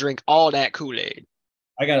I can drink all that Kool-Aid.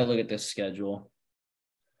 I got to look at this schedule.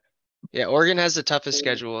 Yeah, Oregon has the toughest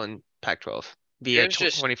schedule in Pac-12 via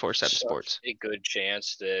 24/7 Sports. A good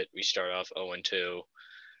chance that we start off 0-2,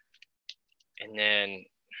 and then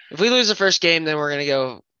if we lose the first game, then we're gonna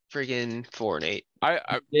go freaking 4-8.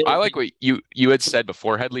 I like what you had said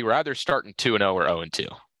before, Headley. We're either starting 2-0 or 0-2.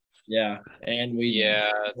 Yeah, and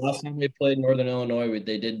last time we played Northern Illinois,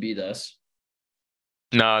 they did beat us.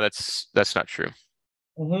 No, that's not true.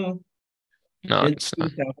 Mm-hmm. No, it's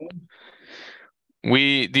not.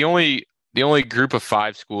 The only Group of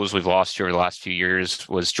 5 schools we've lost to over the last few years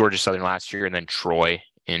was Georgia Southern last year and then Troy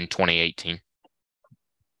in 2018.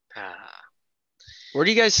 Where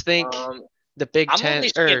do you guys think the Big Ten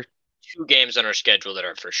or 2 games on our schedule that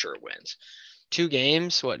are for sure wins? 2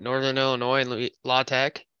 games? What, Northern Illinois and La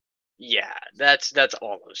Tech? Yeah, that's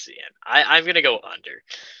all I'm seeing. I'm gonna go under.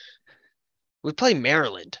 We play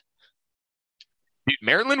Maryland. Dude,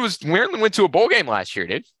 Maryland went to a bowl game last year,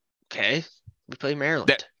 dude. Okay, we played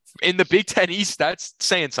Maryland. In the Big Ten East, that's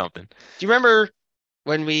saying something. Do you remember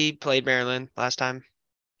when we played Maryland last time?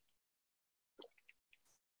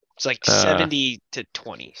 It's like 70-20.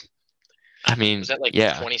 I mean, Was that like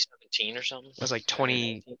yeah. 2017 or something? It was like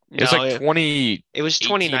 20. It was like 20. It was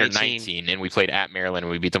 2019 or 2019, 19, and we played at Maryland,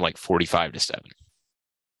 and we beat them like 45-7.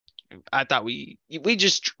 I thought we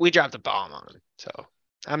dropped the bomb on them, so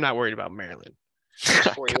I'm not worried about Maryland.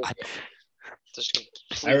 4 years ago. Just a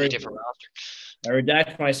completely different roster. I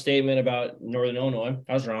redact my statement about Northern Illinois.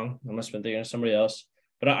 I was wrong. I must have been thinking of somebody else.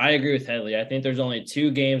 But I agree with Headley. I think there's only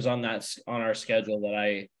 2 games on our schedule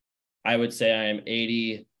that I would say I am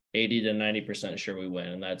 80 to 90% sure we win,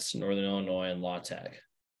 and that's Northern Illinois and La Tech.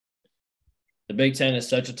 The Big Ten is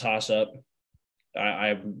such a toss-up.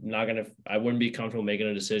 I wouldn't be comfortable making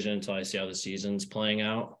a decision until I see how the season's playing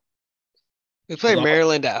out. We played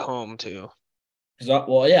Maryland at home too.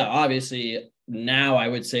 Well, yeah, obviously now I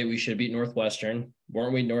would say we should beat Northwestern.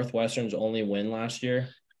 Weren't we Northwestern's only win last year?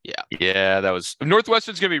 Yeah, that was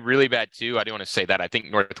Northwestern's gonna be really bad too. I do want to say that. I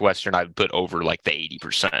think Northwestern I'd put over like the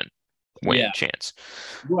 80% win chance.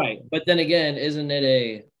 Right. But then again, isn't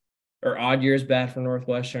it are odd years bad for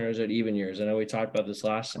Northwestern, or is it even years? I know we talked about this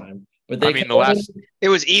last time. But it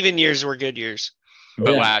was even years were good years.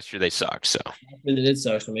 But last year they sucked, so they did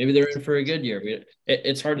suck. So maybe they're in for a good year.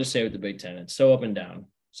 It's hard to say with the Big Ten. It's so up and down.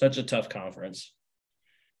 Such a tough conference.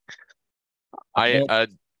 I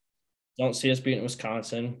don't see us beating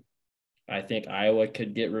Wisconsin. I think Iowa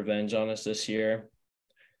could get revenge on us this year.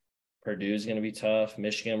 Purdue's going to be tough.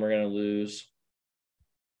 Michigan, we're going to lose.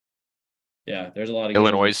 Yeah, there's a lot of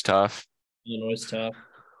Illinois is tough. Illinois is tough.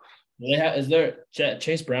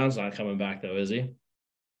 Chase Brown's not coming back though, is he?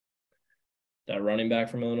 That running back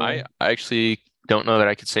from Illinois. I actually don't know that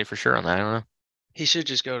I could say for sure on that. I don't know. He should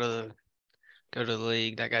just go to the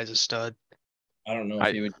league. That guy's a stud. I don't know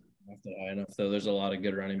if he would draft that high enough though. There's a lot of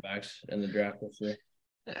good running backs in the draft this year.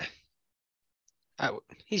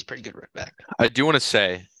 He's pretty good running back. I do want to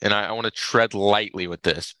say, and I want to tread lightly with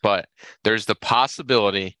this, but there's the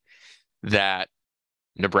possibility that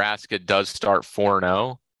Nebraska does start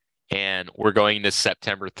 4-0, and we're going to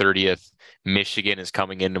September 30th. Michigan is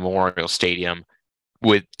coming into Memorial Stadium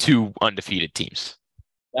with 2 undefeated teams.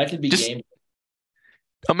 That could be game.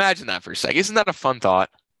 Imagine that for a second. Isn't that a fun thought?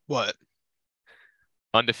 What?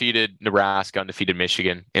 Undefeated Nebraska, undefeated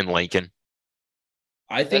Michigan in Lincoln.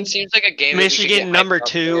 I think that seems like a game. Michigan number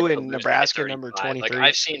 2 and Nebraska number 23. Like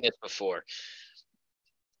I've seen this before.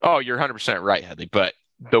 Oh, you're 100% right, Headley. But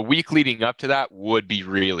the week leading up to that would be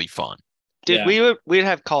really fun. Dude, we'd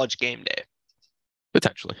have college game day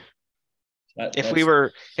potentially. If we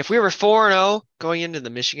were 4-0 going into the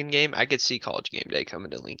Michigan game, I could see college game day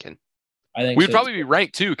coming to Lincoln. I think we'd probably be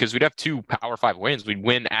ranked too because we'd have 2 Power 5 wins. We'd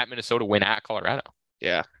win at Minnesota, win at Colorado.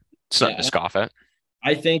 Yeah, it's nothing to scoff at.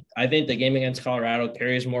 I think the game against Colorado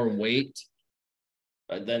carries more weight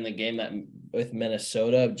than the game with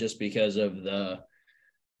Minnesota, just because of the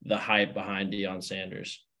hype behind Deion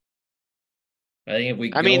Sanders. I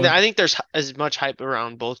think there's as much hype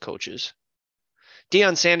around both coaches.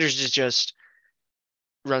 Deion Sanders just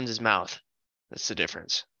runs his mouth. That's the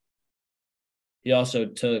difference. He also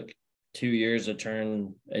took 2 years to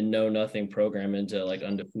turn a know-nothing program into like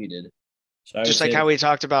undefeated. So just like how we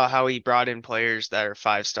talked about how he brought in players that are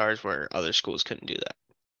 5 stars where other schools couldn't do that.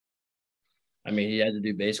 I mean, he had to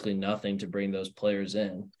do basically nothing to bring those players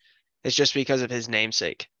in. It's just because of his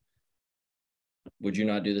namesake. Would you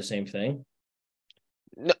not do the same thing?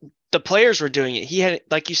 No, the players were doing it. He had,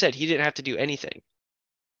 like you said, he didn't have to do anything.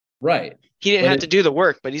 Right. He didn't have to do the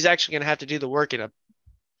work, but he's actually going to have to do the work in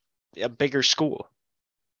a bigger school.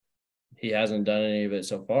 He hasn't done any of it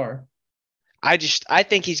so far. I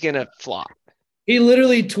think he's going to flop. He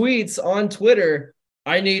literally tweets on Twitter,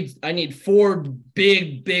 I need 4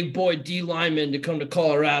 big boy D linemen to come to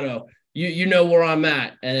Colorado. You know where I'm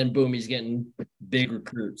at. And then boom, he's getting big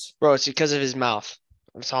recruits. Bro, it's because of his mouth.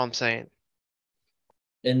 That's all I'm saying.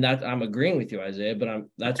 And that I'm agreeing with you, Isaiah, but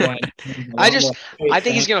that's why I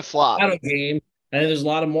think he's gonna flop. Game, and there's a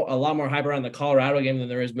lot more hype around the Colorado game than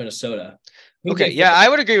there is Minnesota. Okay, yeah, I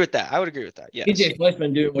would agree with that. Yes. PJ Fleck's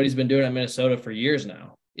been doing what he's been doing at Minnesota for years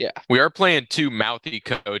now. Yeah. We are playing 2 mouthy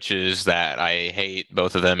coaches that I hate,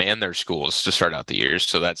 both of them and their schools, to start out the years.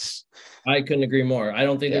 So I couldn't agree more. I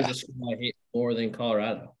don't think there's a school I hate more than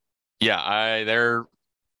Colorado. Yeah, they're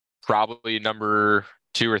probably number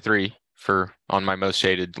 2 or 3 on my most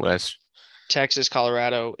hated list. Texas,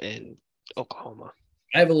 Colorado, and Oklahoma.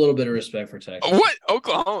 I have a little bit of respect for Texas. What?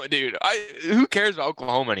 Oklahoma, dude? Who cares about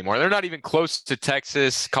Oklahoma anymore? They're not even close to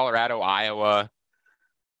Texas, Colorado, Iowa.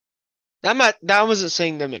 That wasn't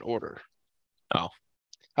saying them in order. Oh.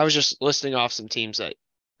 I was just listing off some teams that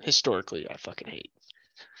historically I fucking hate.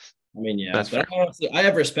 I mean, yeah, That's but fair. honestly, I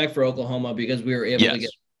have respect for Oklahoma because we were able to Yes.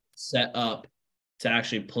 get set up to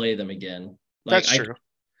actually play them again. That's true.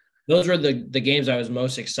 Those were the games I was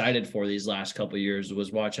most excited for these last couple of years,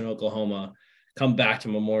 was watching Oklahoma come back to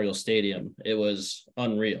Memorial Stadium. It was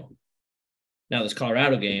unreal. Now this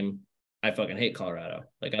Colorado game, I fucking hate Colorado.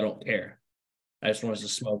 Like, I don't care. I just want us to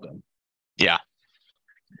smoke them. Yeah.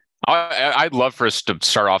 I'd love for us to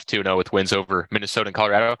start off 2-0 with wins over Minnesota and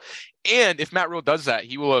Colorado. And if Matt Rule does that,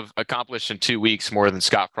 he will have accomplished in 2 weeks more than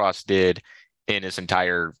Scott Frost did in his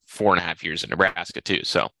entire 4.5 years in Nebraska, too.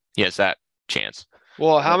 So he has that chance.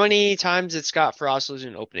 Well, how many times did Scott Frost lose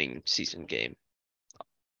an opening season game?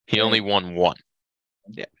 He only won one.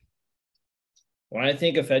 Yeah. When I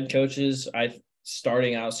think of head coaches,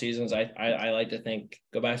 starting out seasons, I like to think,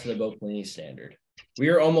 go back to the Bo Pelini standard. We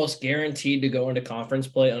are almost guaranteed to go into conference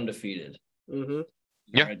play undefeated. Mm-hmm.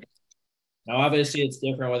 Yeah. Right? Now, obviously, it's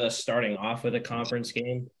different with us starting off with a conference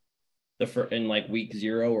game in like week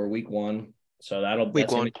 0 or week 1. So Week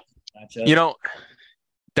 1. You know,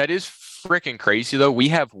 that is freaking crazy, though. We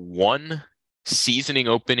have one seasoning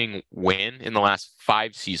opening win in the last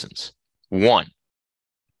 5 seasons. One.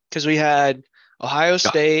 Because we had Ohio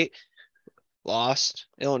State lost,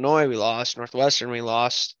 Illinois we lost, Northwestern we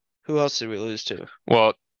lost. Who else did we lose to?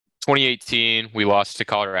 Well, 2018 we lost to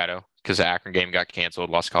Colorado because the Akron game got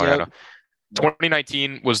canceled. Lost to Colorado. Yep.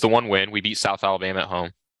 2019 was the one win. We beat South Alabama at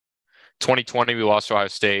home. 2020 we lost to Ohio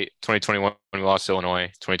State. 2021 we lost to Illinois.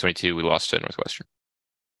 2022 we lost to Northwestern.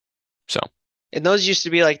 So. And those used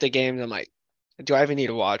to be like the games I'm like, do I even need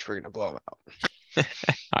to watch? We're gonna blow them out.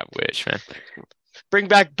 I wish, man. Bring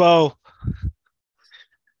back Bo.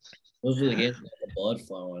 Those were the games with the blood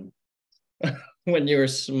flowing. When you were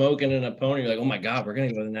smoking an opponent, you're like, oh my God, we're going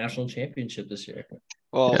to go to the national championship this year.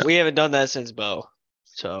 Well, we haven't done that since Bo.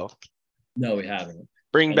 So no, we haven't.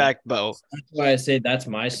 Bring back Bo. That's why I say that's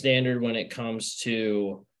my standard when it comes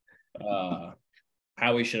to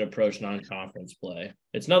how we should approach non-conference play.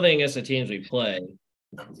 It's nothing against the teams we play,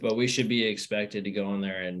 but we should be expected to go in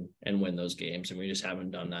there and win those games. And we just haven't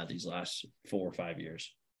done that these last 4 or 5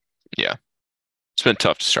 years. Yeah. It's been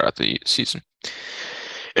tough to start out the season.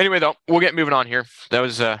 Anyway, though, we'll get moving on here. That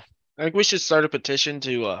was I think we should start a petition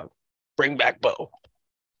to bring back Bo.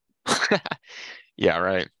 Yeah,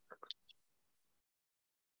 right.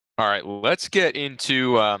 All right, let's get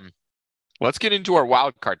into our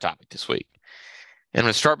wild card topic this week. And I'm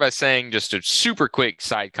going to start by saying just a super quick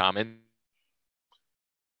side comment.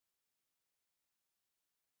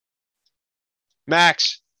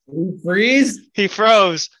 Max. He freeze? He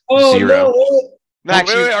froze. Oh, 0. No.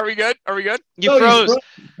 Max, wait, are we good? Are we good? You froze.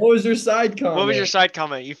 What was your side comment? What was your side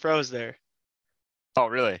comment? You froze there. Oh,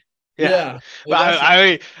 really? Yeah. Well,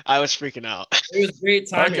 I was freaking out. It was great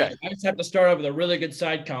timing. Okay. I just have to start off with a really good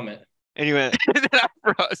side comment. And you went. I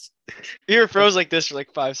froze. You were froze like this for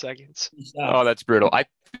like 5 seconds. Oh, that's brutal. I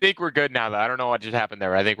think we're good now, though. I don't know what just happened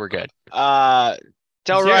there. I think we're good. Tell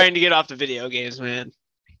Ryan to get off the video games, man.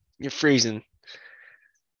 You're freezing.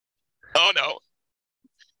 Oh, no.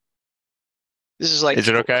 This is like. Is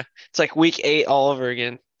it okay? It's like week 8 all over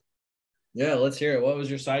again. Yeah, let's hear it. What was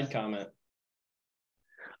your side comment?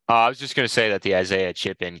 I was just going to say that the Isaiah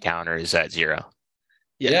chip-in counter is at 0.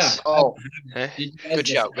 Yes. Yeah. Oh, Good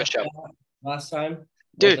shout. Good shout. Last time?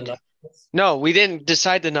 Dude, no, we didn't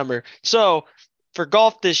decide the number. So for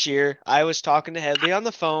golf this year, I was talking to Headley on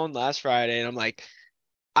the phone last Friday, and I'm like,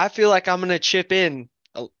 I feel like I'm going to chip in,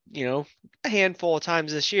 a handful of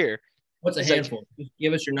times this year. What's a handful? Just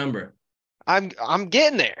give us your number. I'm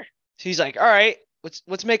getting there. So he's like, all right,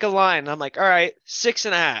 let's make a line. And I'm like, all right,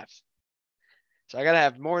 6.5. So I gotta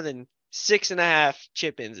have more than 6.5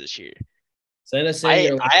 chip-ins this year. Send us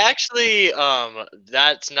I actually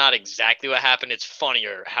that's not exactly what happened. It's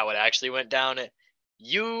funnier how it actually went down.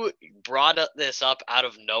 You brought this up out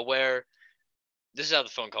of nowhere. This is how the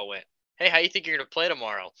phone call went. Hey, how you think you're gonna play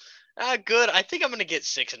tomorrow? Good. I think I'm gonna get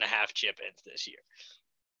 6.5 chip-ins this year.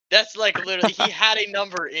 That's like literally he had a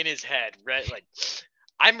number in his head, right? Like,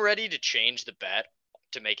 I'm ready to change the bet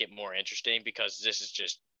to make it more interesting because this is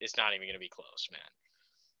just, it's not even going to be close, man.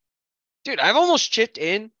 Dude, I've almost chipped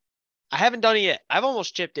in. I haven't done it yet. I've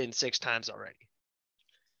almost chipped in 6 times already.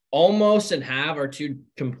 Almost and have are two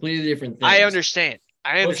completely different things. I understand.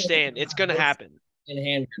 It's going to happen. And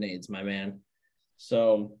hand grenades, my man.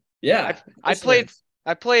 So, yeah. I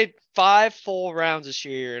played 5 full rounds this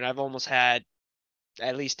year, and I've almost had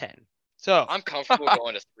at least 10. So I'm comfortable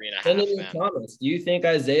going to 3.5. Send in your comments. Do you think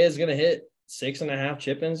Isaiah is going to hit 6.5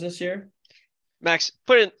 chip-ins this year? Max,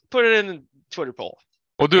 put it in the Twitter poll.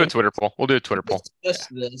 We'll do a Twitter poll.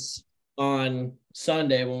 Discussed this on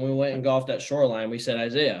Sunday when we went and golfed at Shoreline. We said,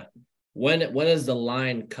 Isaiah, when is the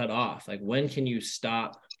line cut off? Like, when can you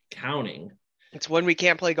stop counting? It's when we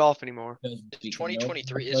can't play golf anymore.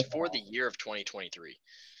 2023 is for the year of 2023.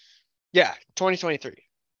 Yeah, 2023.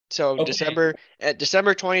 So Okay.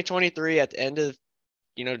 December 2023 at the end of,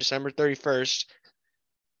 December 31st.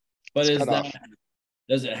 But It's cut off.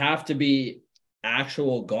 Does it have to be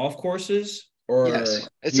actual golf courses? Or Yes.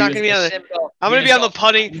 It's you not going to be just- on the I'm going to be on the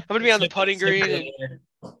putting. I'm going to be on the putting green.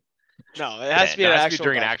 No, it has to be an actual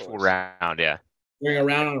during an golf actual course. round. Yeah. During a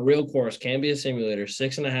round on a real course, can't be a simulator.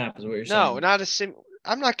 6.5 is what you're saying. No, not a sim.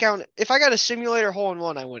 I'm not counting. If I got a simulator hole in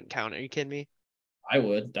one, I wouldn't count it. Are you kidding me? I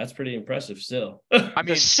would. That's pretty impressive still. I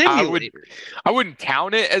mean, simulator. I wouldn't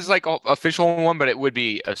count it as like an official one, but it would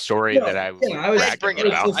be a story that I would I'd bring it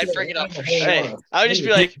up. I'd bring it up for sure. Hey, I would just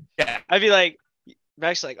be like, Yeah. I'd be like,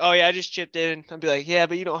 Max, like, oh yeah, I just chipped in. I'd be like, yeah,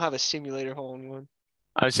 but you don't have a simulator hole in one.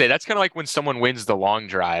 I would say that's kind of like when someone wins the long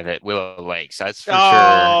drive at Willow Lakes. That's for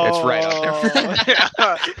sure. It's right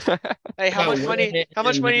up there. Hey, how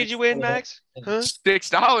much money did you win, Max? Huh?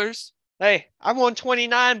 $6. Hey, I won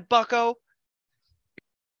 29, bucko.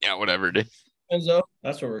 Yeah, whatever, dude. Enzo,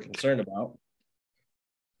 that's what we're concerned about.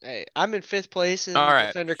 Hey, I'm in 5th place in All right.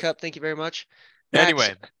 Defender Cup. Thank you very much.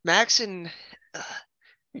 Anyway, Max and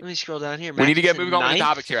let me scroll down here. we need to get Max in moving on with the 9th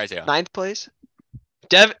topics here, Isaiah. 9th place.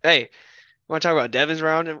 Hey, want to talk about Devin's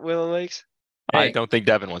round at Willow Lakes? I Hey, don't think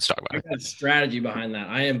Devin wants to talk I about it. got a strategy behind that.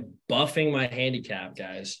 I am buffing my handicap,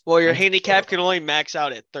 guys. Well, your That's- handicap can only max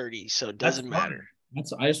out at 30, so it That's doesn't fine. matter.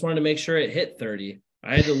 I just wanted to make sure it hit 30.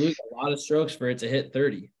 I had to lose a lot of strokes for it to hit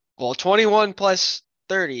 30. Well, 21 plus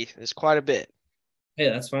 30 is quite a bit. Hey,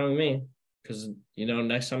 that's fine with me. Because,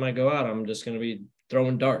 next time I go out, I'm just going to be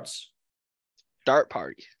throwing darts. Dart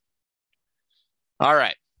party. All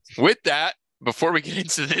right. With that, before we get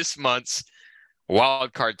into this month's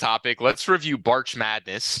wild card topic, let's review Barch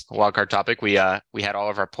Madness. Wild card topic. We had all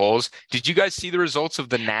of our polls. Did you guys see the results of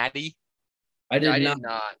the Natty? I did I not. did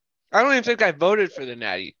not. I don't even think I voted for the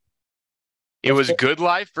Natty. It was Good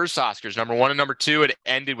Life versus Oscars, number 1 and number 2. It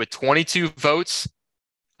ended with 22 votes,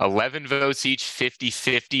 11 votes each,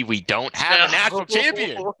 50-50. We don't have a national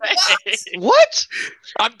champion. What?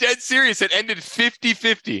 I'm dead serious. It ended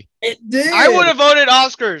 50-50. It did. I would have voted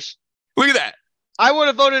Oscars. Look at that. I would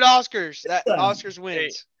have voted Oscars. That Yeah. Oscars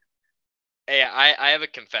wins. Hey, I have a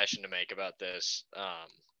confession to make about this.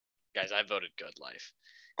 Guys, I voted Good Life.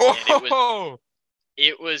 Oh,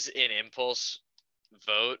 It was an impulse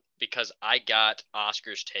vote because I got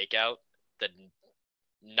Oscar's takeout the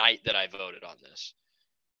night that I voted on this.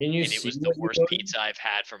 Can you And it see was the what you worst voted? pizza I've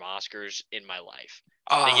had from Oscar's in my life.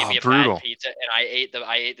 They gave me a brutal. bad pizza, and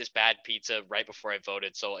I ate this bad pizza right before I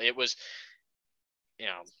voted. So it was, it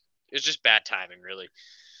was just bad timing, really.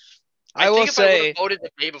 I will think if I would say have voted the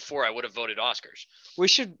day before, I would have voted Oscars. we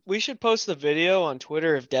should post the video on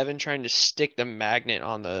Twitter of Devin trying to stick the magnet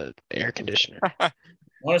on the air conditioner.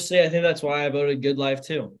 Honestly, I think that's why I voted Good Life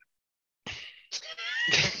too.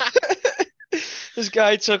 This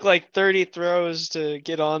guy took like 30 throws to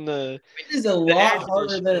get on the. It is a lot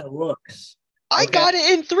harder than it looks. I Okay. got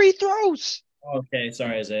it in 3 throws. Okay,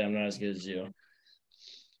 sorry, Isaiah. I'm not as good as you.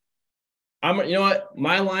 You know what?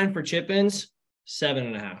 My line for chip-ins,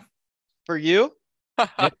 7.5. For you?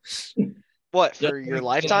 What, Yeah. for your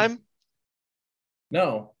lifetime?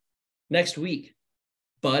 No, next week,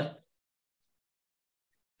 bud.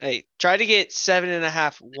 Hey, try to get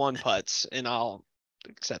 7.5 one putts, and I'll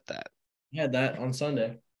accept that. I had that on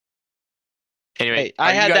Sunday. Anyway, Hey,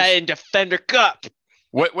 I had that in Defender Cup.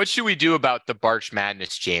 What should we do about the Barch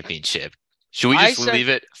Madness Championship? Should we I just said- leave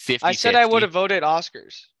it 50-50? I said I would have voted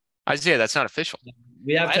Oscars. Isaiah, that's not official.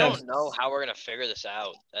 We have I to have, don't know how we're gonna figure this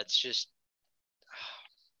out. That's just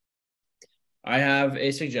I have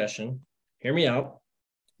a suggestion. Hear me out.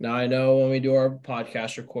 Now, I know when we do our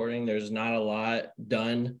podcast recording, there's not a lot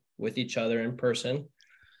done with each other in person.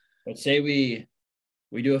 But say we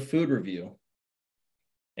do a food review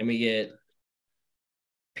and we get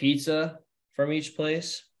pizza from each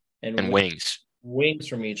place And wings.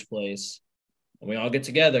 from each place. And we all get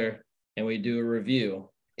together and we do a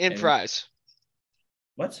review. And And- fries.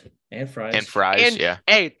 What? And fries. And fries, And- yeah.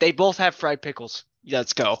 Hey, they both have fried pickles.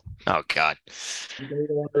 Let's go. Oh, God. We don't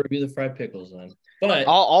want to review the fried pickles then. But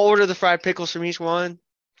I'll order the fried pickles from each one.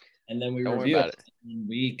 and then we Don't worry review about it. And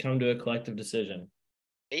we come to a collective decision.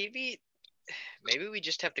 maybe we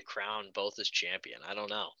just have to crown both as champion. I don't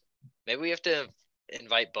know. Maybe we have to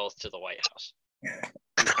invite both to the White House.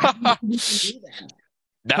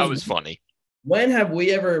 That was funny. When have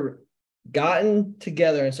we ever gotten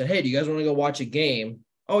together and said, hey, do you guys want to go watch a game?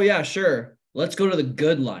 Oh, yeah, sure. Let's go to the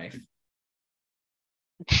good life.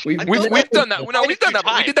 We've done that. No, we've done that.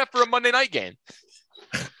 But we did that for a Monday night game.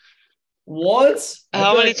 What?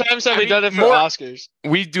 How many times have we done it for Oscars?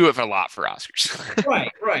 We do it a lot for Oscars.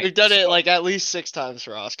 Right. We've done it like at least 6 times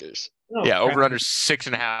for Oscars. Oh, yeah, over under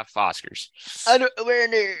 6.5 Oscars. We're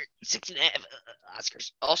under 6.5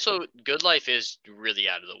 Oscars. Also, Good Life is really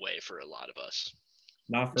out of the way for a lot of us.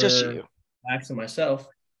 Not for Just you. Max and myself.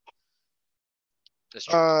 That's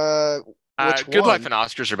true. Good Life and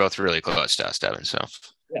Oscars are both really close to us, Devin. So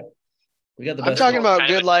yeah, we got the I'm best. talking about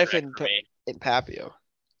kind of Good a Life direct and for me. Papio.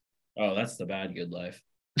 Oh, that's the bad good life.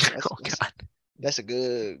 oh god, That's a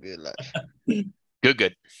good life.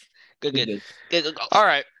 good. Good. All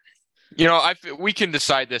right, we can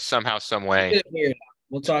decide this somehow, some way.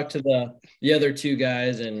 We'll talk to the other two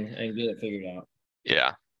guys and get it figured out.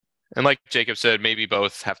 Yeah. And like Jacob said, maybe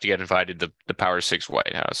both have to get invited to the Power 6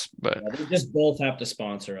 White House, but They just both have to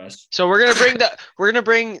sponsor us. So we're gonna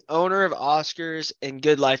bring owner of Oscars and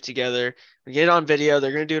Good Life together. We get it on video.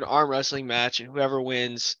 They're gonna do an arm wrestling match, and whoever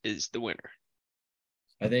wins is the winner.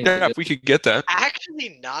 I think. yeah, if we could get that.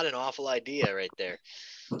 Actually, not an awful idea right there.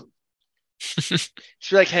 She's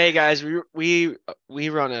like, hey guys, we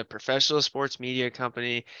run a professional sports media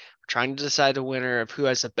company. We're trying to decide the winner of who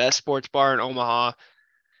has the best sports bar in Omaha.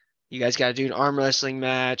 You guys got to do an arm wrestling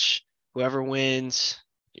match. Whoever wins,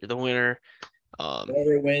 you're the winner.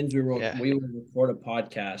 Whoever wins, we will record a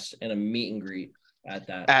podcast and a meet and greet at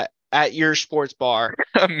that. At your sports bar.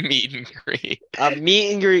 A meet and greet. A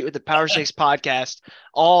meet and greet with the Power 6 podcast.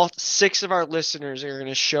 All 6 of our listeners are going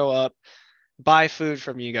to show up, buy food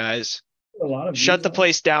from you guys. Shut the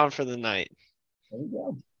place down for the night. There we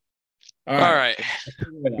go. All right.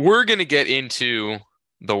 We're going to get into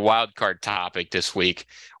the wild card topic this week,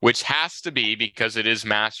 which has to be, because it is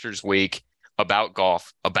Masters week, about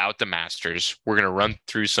golf, about the Masters. We're going to run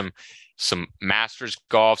through some Masters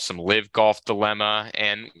golf, some live golf dilemma,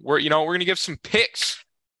 and we're going to give some picks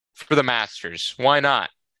for the Masters. Why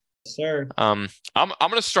not? Sir. I'm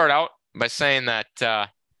going to start out by saying that I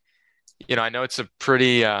know it's a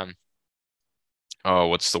pretty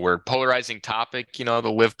what's the word? Polarizing topic, the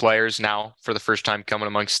live players now for the first time coming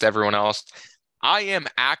amongst everyone else. I am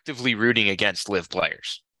actively rooting against live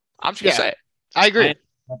players. I'm just going to say it. I agree.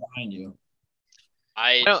 I'm behind you.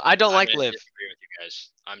 I don't like live. Disagree with you guys.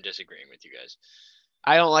 I'm disagreeing with you guys.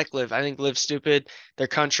 I don't like live. I think live's stupid. Their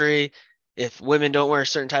country, if women don't wear a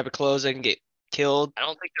certain type of clothes, they can get killed. I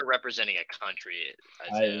don't think they're representing a country.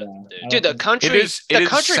 Dude, the country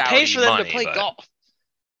pays for them to play but golf.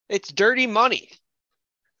 It's dirty money.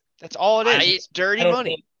 That's all it is. It's dirty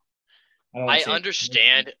money. I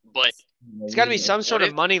understand, but it's got to be some sort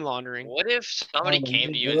of money laundering. What if somebody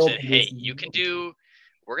came to you and said, "Hey,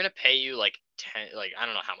 we're gonna pay you like 10, I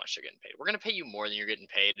don't know how much they're getting paid. We're gonna pay you more than you're getting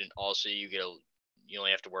paid, and also you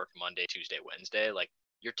only have to work Monday, Tuesday, Wednesday." Like,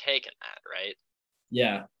 you're taking that, right?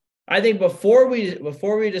 Yeah, I think before we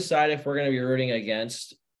decide if we're gonna be rooting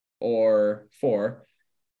against or for,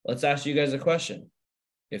 let's ask you guys a question.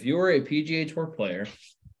 If you were a PGA Tour player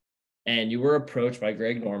and you were approached by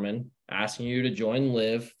Greg Norman asking you to join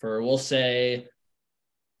live for, we'll say,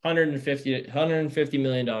 $150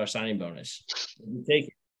 million signing bonus, would you take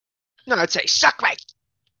it? No, I'd say suck my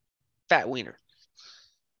fat wiener.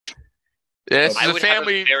 This is a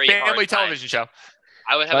family television show.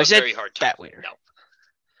 I would have a very hard time. Fat wiener. No.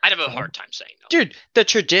 I'd have a hard time saying no. Dude, the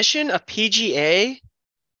tradition of PGA,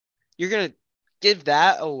 you're going to give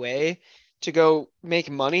that away to go make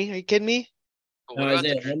money? Are you kidding me? What about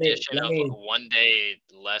the tradition of 1 day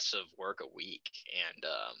less of work a week and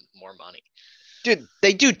more money? Dude,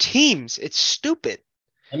 they do teams. It's stupid.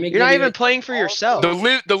 You're not even playing for yourself.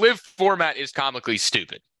 The live format is comically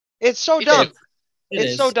stupid. It's so dumb.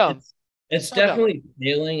 It's so dumb. It's definitely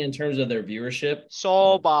failing in terms of their viewership.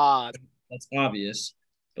 So bad. That's obvious.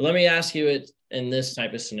 But let me ask you it in this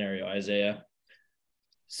type of scenario, Isaiah.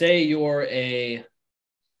 Say you're a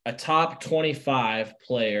top 25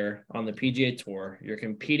 player on the PGA Tour. You're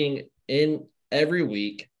competing in every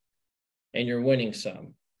week, and you're winning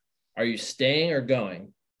some. Are you staying or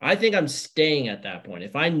going? I think I'm staying at that point.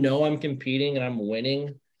 If I know I'm competing and I'm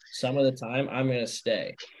winning some of the time, I'm going to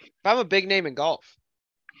stay. If I'm a big name in golf,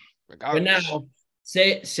 regardless. But now,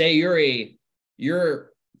 say you're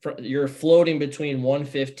floating between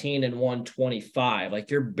 115 and 125. Like,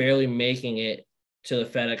 you're barely making it to the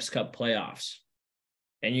FedEx Cup playoffs,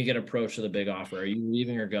 and you get approached with a big offer. Are you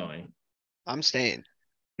leaving or going? I'm staying.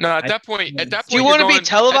 No, at that point, do you want to be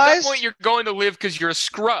televised? At that point, you're going to live because you're a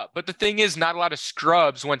scrub. But the thing is, not a lot of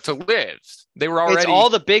scrubs went to live. They were already. It's all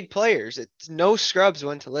the big players. It's no scrubs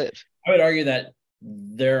went to live. I would argue that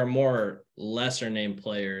there are more lesser named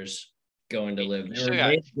players going to live. You They still were got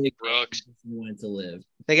made big Brooks. who went to live.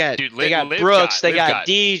 They got Dude, they got Liv Brooks, they Liv got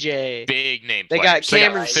DJ, big name they players. got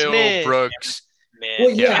Cameron Phil, Smith. Brooks. Man,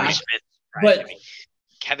 Well, Cameron yeah, Smith surprised but me.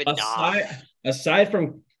 Kevin Knox.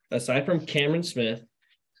 aside from Cameron Smith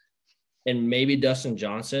and maybe Dustin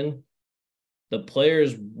Johnson, the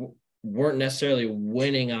players weren't necessarily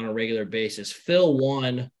winning on a regular basis. Phil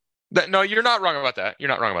won No, you're not wrong about that. You're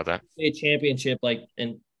not wrong about that. a championship like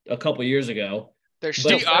in a couple years ago. They're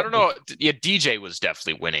still I don't know. Yeah, DJ was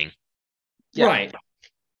definitely winning. Yeah. Right.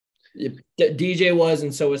 DJ was,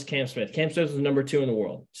 and so was Cam Smith. Cam Smith was number 2 in the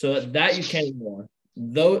world. So that you can't ignore.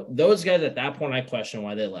 Those guys at that point, I question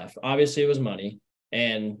why they left. Obviously, it was money.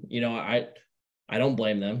 And, I don't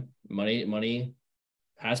blame them. Money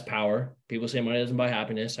has power. People say money doesn't buy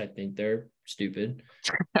happiness. I think they're stupid.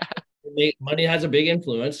 Money has a big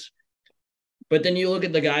influence. But then you look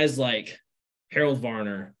at the guys like Harold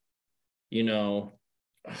Varner, and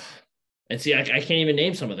see, I can't even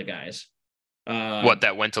name some of the guys.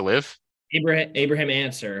 That went to live? Abraham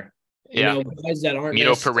Answer. Guys that aren't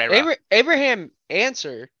Mito Pereira. Abraham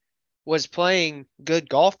Answer was playing good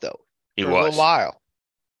golf though. He for was. a little while.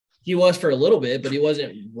 He was for a little bit, but he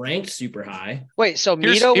wasn't ranked super high. Wait, so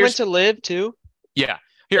Mito went to live too? Yeah.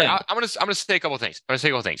 I'm gonna say a couple of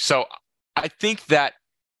things. So I think that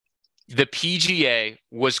the PGA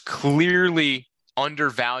was clearly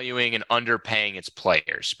undervaluing and underpaying its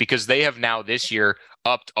players because they have now this year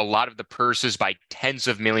upped a lot of the purses by tens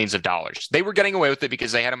of millions of dollars. They were getting away with it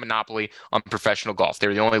because they had a monopoly on professional golf. They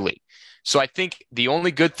were the only league. So I think the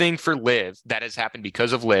only good thing for Live that has happened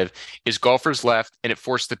because of Live is golfers left and it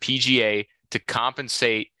forced the PGA to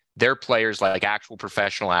compensate their players like actual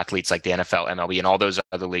professional athletes like the NFL, MLB, and all those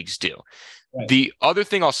other leagues do. Right. The other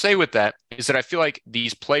thing I'll say with that is that I feel like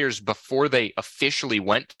these players, before they officially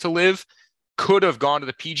went to Live, could have gone to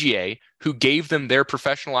the PGA, who gave them their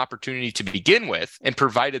professional opportunity to begin with and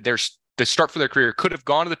provided the start for their career, could have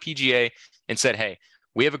gone to the PGA and said, hey,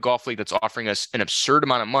 we have a golf league that's offering us an absurd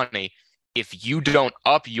amount of money. If you don't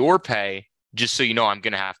up your pay, just so you know, I'm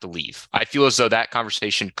going to have to leave. I feel as though that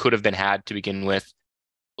conversation could have been had to begin with,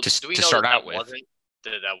 to start out with.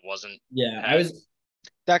 That wasn't. Yeah,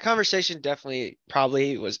 that conversation definitely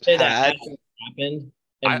probably was had. That happened.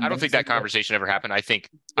 I don't think that conversation ever happened. I think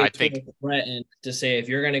threatened to say if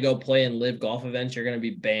you're going to go play in live golf events, you're going to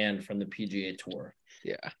be banned from the PGA Tour.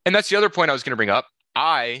 Yeah. And that's the other point I was going to bring up.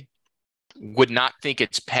 I would not think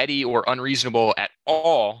it's petty or unreasonable at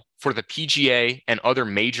all for the PGA and other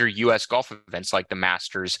major U.S. golf events like the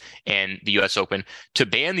Masters and the U.S. Open to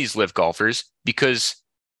ban these live golfers because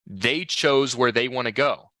they chose where they want to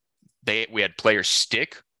go. We had players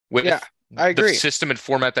stick with I agree. the system and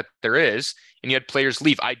format that there is, and you had players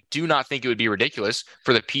leave. I do not think it would be ridiculous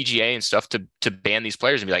for the PGA and stuff to ban these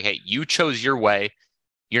players and be like, hey, you chose your way.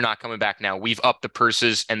 You're not coming back now. We've upped the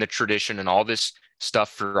purses and the tradition and all this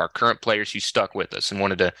stuff for our current players who stuck with us and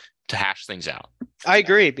wanted to hash things out. I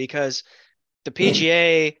agree, because the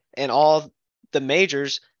PGA and all the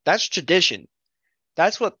majors, that's tradition.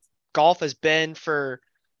 That's what golf has been for.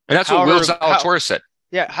 And that's what Will Zalatoris said.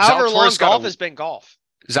 Yeah, however long golf has been golf.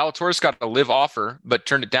 Zalatoris got a live offer, but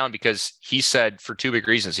turned it down because he said for two big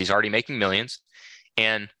reasons. He's already making millions,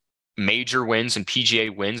 and major wins and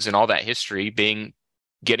PGA wins and all that history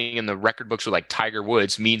getting in the record books with like Tiger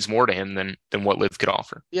Woods means more to him than what live could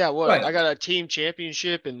offer. Yeah, what? Right. I got a team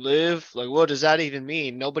championship and live. Like, what does that even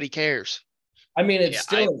mean? Nobody cares. I mean, it's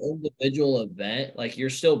still an individual event. Like,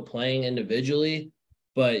 you're still playing individually,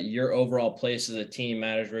 but your overall place as a team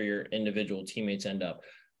matters where your individual teammates end up.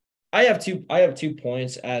 I have two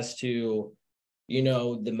points as to,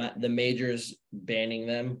 the majors banning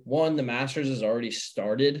them. One, the Masters has already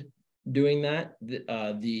started doing that.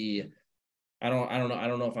 I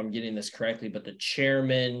don't know if I'm getting this correctly, but the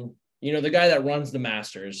chairman, the guy that runs the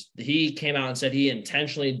Masters, he came out and said he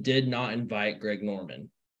intentionally did not invite Greg Norman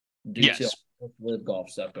due to live golf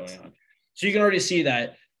stuff going on. So you can already see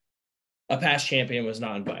that a past champion was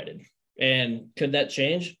not invited. And could that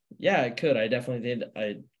change? Yeah, it could. I definitely did.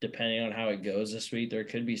 Depending on how it goes this week, there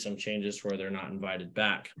could be some changes where they're not invited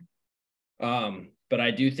back. But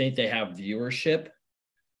I do think they have viewership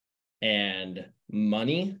and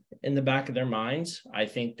money in the back of their minds. I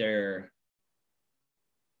think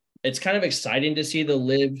it's kind of exciting to see the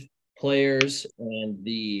live players and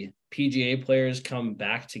the PGA players come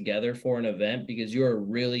back together for an event, because you are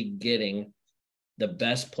really getting the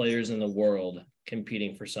best players in the world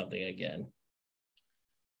competing for something again.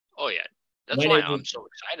 Oh yeah, that's why I'm so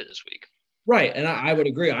excited this week. Right, and I would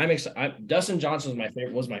agree. I'm excited. Dustin Johnson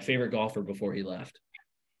was my favorite golfer before he left.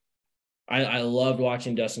 I loved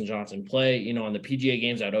watching Dustin Johnson play. On the PGA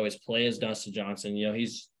games, I'd always play as Dustin Johnson.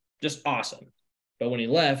 He's just awesome. But when he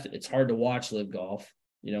left, it's hard to watch live golf,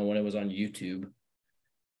 when it was on YouTube.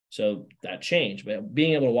 So that changed. But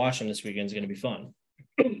being able to watch him this weekend is going to be fun.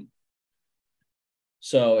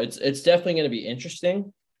 So it's definitely going to be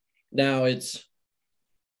interesting. Now it's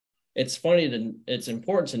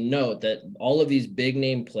important to note that all of these big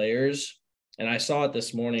name players, and I saw it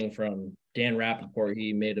this morning from Dan Rappaport.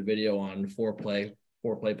 He made a video on foreplay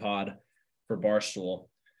pod for Barstool.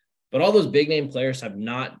 But all those big name players have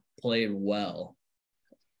not played well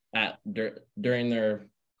during their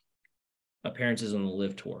appearances on the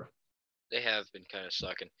Live Tour. They have been kind of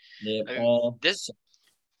sucking.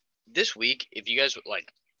 This week, if you guys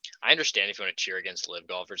I understand if you want to cheer against Live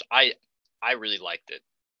golfers. I really liked it.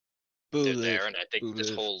 They're there, and I think this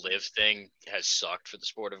whole Live thing has sucked for the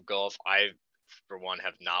sport of golf. I, for one,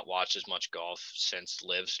 have not watched as much golf since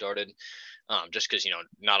Live started, just because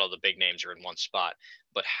not all the big names are in one spot.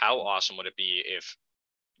 But how awesome would it be if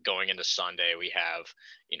going into Sunday we have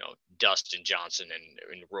Dustin Johnson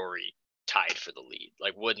and Rory tied for the lead?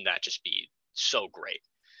 Like, wouldn't that just be so great?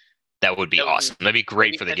 That would be awesome. That'd be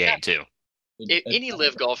great for the game too. Any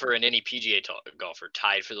Live golfer and any PGA golfer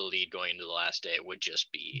tied for the lead going into the last day would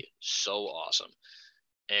just be so awesome.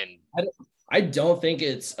 And I don't think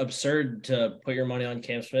it's absurd to put your money on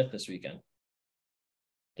Cam Smith this weekend.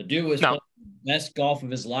 The dude was playing the best golf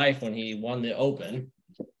of his life when he won the Open.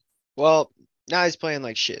 Well, now he's playing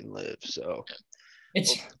like shit in Live, so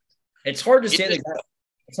it's hard to say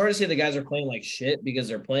the guys are playing like shit because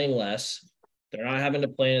they're playing less. They're not having to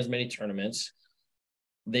play in as many tournaments.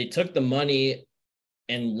 They took the money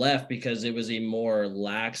and left because it was a more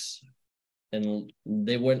lax and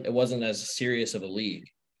it wasn't as serious of a league.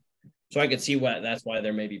 So I could see that's why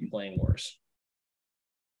they're maybe playing worse.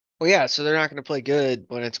 Well, yeah, so they're not going to play good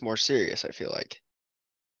when it's more serious, I feel like.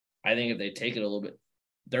 I think if they take it a little bit,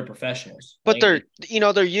 they're professionals. But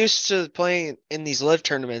they're used to playing in these Live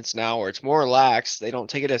tournaments now where it's more lax. They don't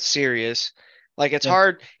take it as serious. Like it's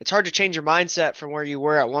hard to change your mindset from where you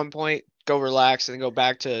were at one point, go relax and then go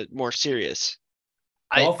back to more serious.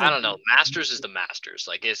 I don't know. Masters is the Masters.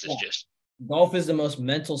 Like this is just golf is the most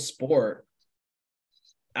mental sport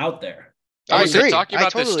out there. I agree. Talking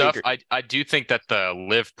about this stuff, I do think that the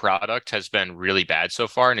Live product has been really bad so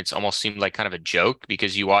far, and it's almost seemed like kind of a joke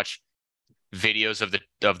because you watch videos of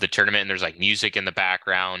the tournament and there's like music in the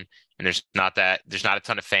background and there's not a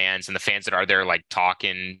ton of fans, and the fans that are there like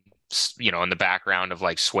talking in the background of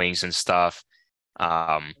like swings and stuff.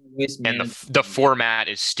 And the format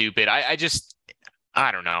is stupid.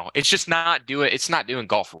 I don't know. It's just not doing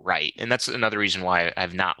golf right. And that's another reason why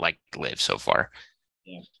I've not liked Live so far.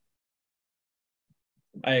 Yeah.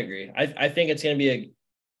 I agree. I think it's going to be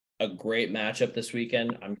a great matchup this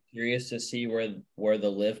weekend. I'm curious to see where the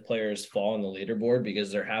Live players fall on the leaderboard because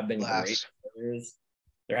there have been great players.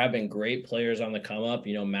 There have been great players on the come up.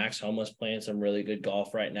 Max Homa's playing some really good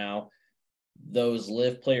golf right now. Those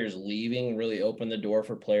Live players leaving really opened the door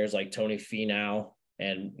for players like Tony Finau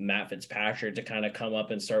and Matt Fitzpatrick to kind of come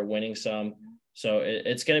up and start winning some. So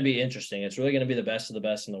it's going to be interesting. It's really going to be the best of the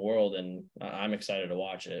best in the world, and I'm excited to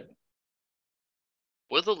watch it.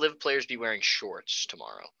 Will the Live players be wearing shorts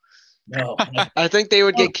tomorrow? No. I think they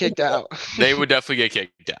would get kicked out. They would definitely get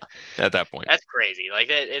kicked out at that point. That's crazy. Like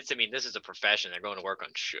this is a profession. They're going to work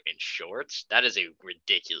in shorts. That is a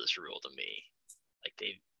ridiculous rule to me.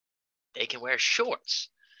 Like they can wear shorts.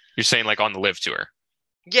 You're saying like on the Live tour?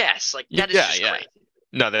 Yes. Like that is just crazy.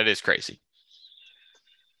 No, that is crazy.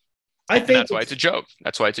 I think that's why it's a joke.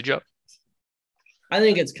 I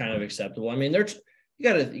think it's kind of acceptable. I mean, you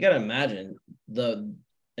gotta imagine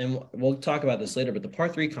and we'll talk about this later, but the par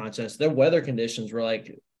 3 contest, their weather conditions were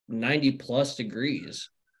like 90 plus degrees.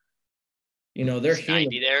 They're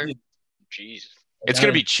 90 there. Jeez. It's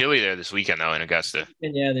going to be chilly there this weekend though in Augusta.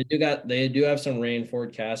 And yeah, they do have some rain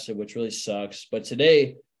forecasted, which really sucks. But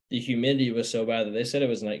today the humidity was so bad that they said it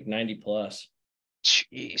was like 90 plus.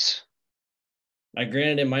 Jeez.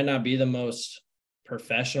 Granted, it might not be the most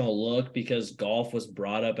professional look because golf was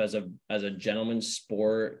brought up as a gentleman's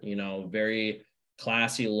sport, very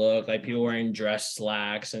classy look, like people wearing dress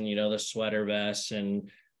slacks and the sweater vests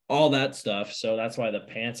and all that stuff. So that's why the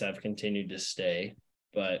pants have continued to stay.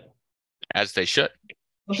 But as they should.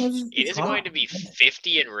 It is going to be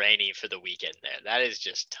 50 and rainy for the weekend there. That is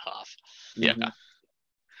just tough. Yeah.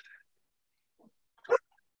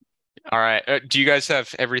 All right. Do you guys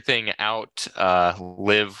have everything out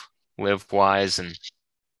live wise and?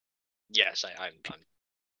 Yes, I'm.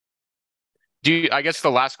 I guess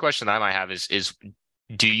the last question that I might have is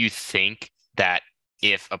do you think that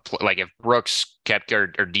if Brooks,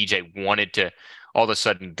 Koepka, or DJ wanted to all of a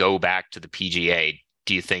sudden go back to the PGA,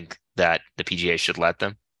 do you think that the PGA should let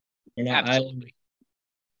them? And Absolutely.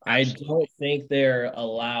 I don't think they're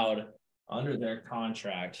allowed under their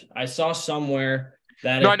contract. I saw somewhere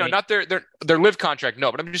that No, I know, not their live contract.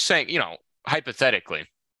 No, but I'm just saying, hypothetically.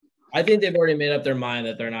 I think they've already made up their mind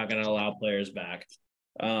that they're not going to allow players back.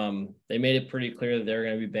 They made it pretty clear that they're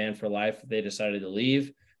going to be banned for life if they decided to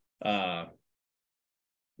leave. But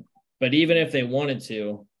even if they wanted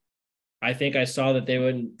to, I think I saw that they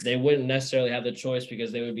wouldn't necessarily have the choice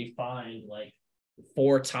because they would be fined like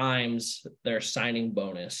 4 times their signing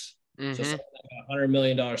bonus. Mm-hmm. So something like $100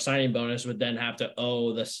 million signing bonus would then have to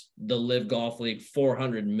owe the Live Golf League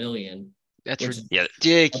 $400 million. That's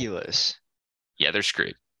ridiculous. Yeah, they're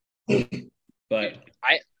screwed. But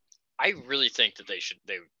I really think that they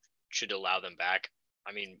should allow them back.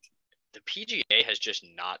 I mean, the PGA has just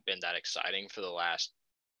not been that exciting for the last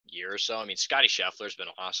year or so. I mean, Scotty Scheffler's been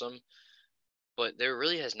awesome, but there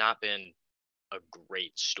really has not been a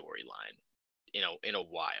great storyline, in a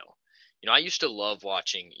while. I used to love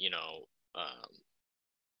watching,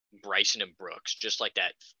 Bryson and Brooks, just like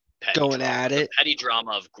that petty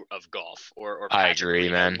drama of golf, or I Patrick agree,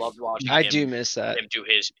 Reed. man. I loved watching I him, do miss that.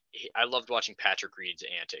 I loved watching Patrick Reed's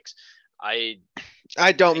antics. I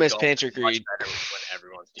don't miss Patrick Reed. Much better when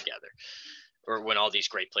everyone's together, or when all these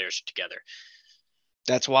great players are together.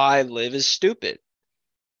 That's why Live is stupid.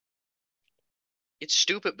 It's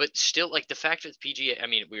stupid, but still, like the fact that the PGA. I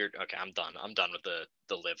mean, weird. Okay, I'm done. I'm done with the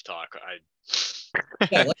Live talk.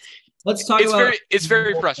 Let's talk about. It's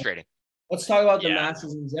very frustrating. Let's talk about the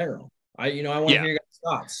Masters in general. I want to hear your guys'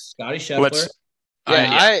 thoughts. Scotty Scheffler.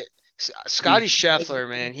 Scotty Scheffler,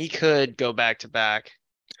 man, he could go back to back.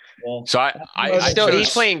 Well, so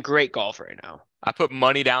he's playing great golf right now. I put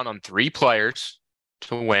money down on 3 players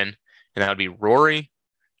to win, and that would be Rory,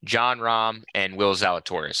 John Rahm, and Will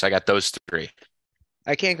Zalatoris. I got those 3.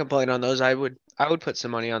 I can't complain on those. I would put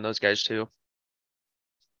some money on those guys too.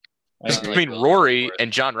 I mean, Rory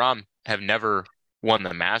and John Rahm have never won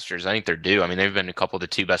the Masters. I think they're due. I mean, they've been a couple of the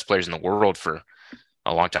 2 best players in the world for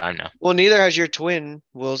a long time now. Well, neither has your twin,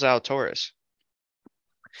 Will Zalatoris.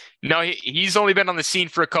 No, he's only been on the scene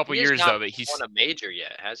for a couple years, though. But he's won a major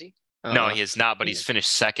yet, has he? No, he has not. But he's finished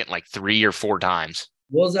second like 3 or 4 times.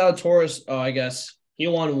 Will Zalatoris? Oh, I guess he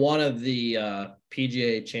won one of the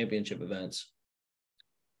PGA Championship events.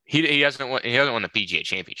 He hasn't won. He hasn't won the PGA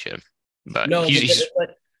Championship, but no,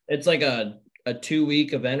 it's like a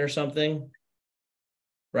 2-week event or something,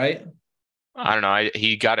 right? I don't know.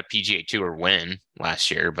 He got a PGA Tour win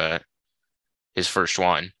last year, but his first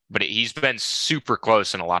one. But he's been super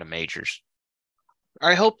close in a lot of majors.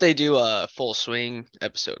 I hope they do a full swing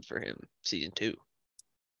episode for him, season 2.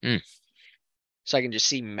 So I can just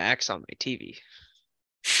see Max on my TV.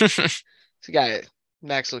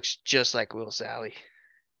 Max looks just like Will Sally.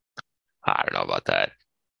 I don't know about that.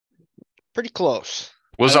 Pretty close.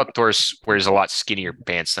 Will Zalatoris wears a lot skinnier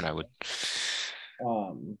pants than I would.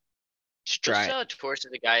 Zalatoris is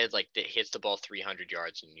the guy that hits the ball 300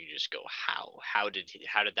 yards, and you just go, how did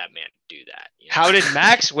that man do that? How did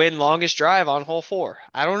Max win longest drive on hole 4?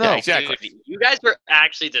 I don't know. Yeah, exactly. Dude, you guys were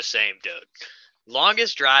actually the same, dude.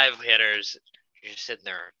 Longest drive hitters, you're just sitting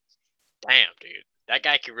there. Damn, dude, that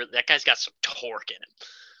guy's got some torque in him.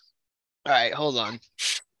 All right, hold on.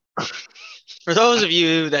 For those of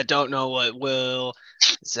you that don't know what Will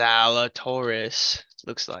Zalatoris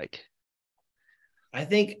looks like, I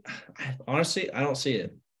think, honestly, I don't see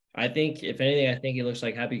it. I think, if anything, he looks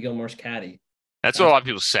like Happy Gilmore's caddy. That's what a lot of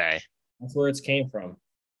people say. That's where it came from.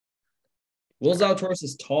 Will Zalatoris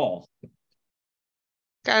is tall.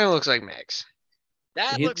 Kind of looks like Max.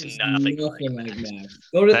 That looks nothing like Max.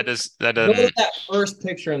 Go to that first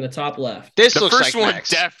picture in the top left. The first like one Max.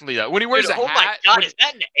 Definitely though. When he wears a hat. Oh my God, is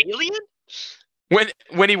that an alien?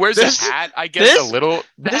 When he wears a hat, I guess a little.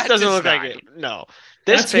 This doesn't look like it. No,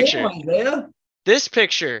 this picture. This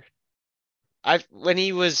picture. When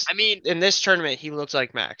he was. I mean, in this tournament, he looks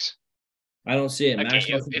like Max. I don't see it. Okay, Max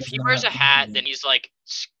if he wears a hat, then he's like,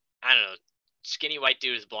 I don't know, skinny white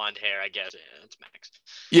dude with blonde hair. I guess that's Max.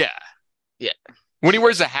 Yeah. When he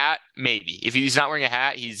wears a hat, maybe. If he's not wearing a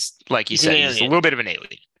hat, he's like he said, he's a little bit of an alien.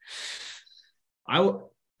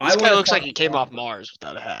 This guy looks like he came off Mars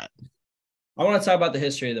without a hat. I want to talk about the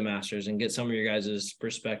history of the Masters and get some of your guys'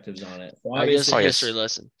 perspectives on it. So obviously, history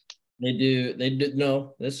lesson. They do.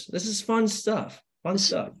 No, this is fun stuff. Fun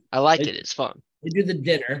stuff. I like it. It's fun. They do the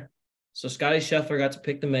dinner. So Scotty Scheffler got to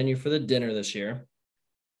pick the menu for the dinner this year.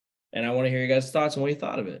 And I want to hear your guys' thoughts on what he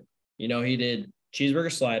thought of it. He did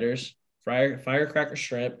cheeseburger sliders, firecracker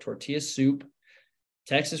shrimp, tortilla soup,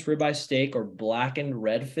 Texas ribeye steak or blackened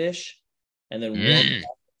redfish, and then warm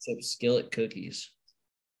skillet cookies.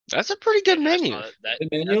 That's a pretty good menu.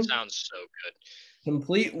 That sounds so good.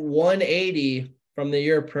 complete 180 from the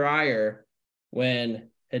year prior when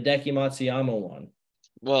Hideki Matsuyama won.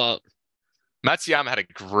 Well, Matsuyama had a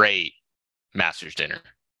great Masters dinner.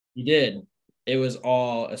 He did. It was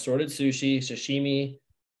all assorted sushi, sashimi,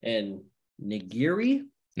 and nigiri.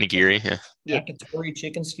 Nigiri, yeah. Yakitori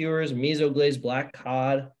chicken skewers, miso glazed black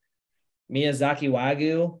cod, Miyazaki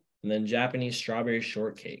Wagyu, and then Japanese strawberry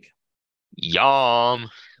shortcake. Yum.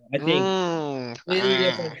 I think completely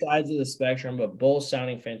different sides of the spectrum, but both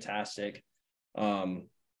sounding fantastic. But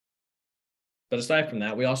aside from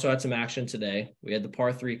that, we also had some action today. We had the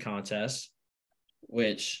par 3 contest,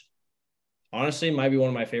 which honestly might be one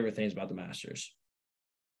of my favorite things about the Masters.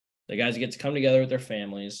 The guys get to come together with their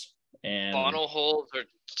families, and funnel holes are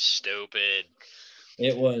stupid.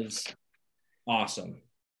 it was awesome.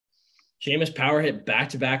 Seamus Power hit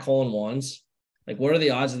back-to-back hole-in-ones. Like, what are the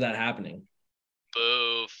odds of that happening?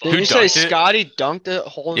 Boo. Did you say Scotty dunked a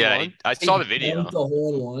hole in one? I saw the video. Dunked a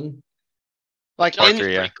hole-in-one. Like, Par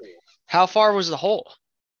 3, yeah. How far was the hole?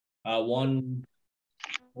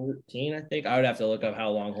 114, I think. I would have to look up how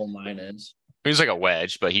long hole 9 is. It was like a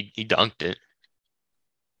wedge, but he dunked it.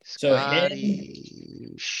 So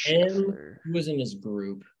Scotty him who was in his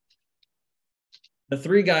group. The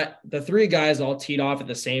three guys all teed off at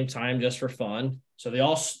the same time just for fun. So they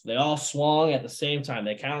all swung at the same time.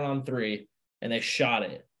 They counted on 3 and they shot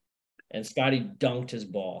it. And Scotty dunked his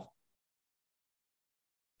ball.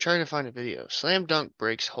 Trying to find a video. Slam dunk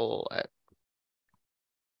breaks hole at.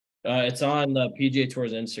 It's on the PGA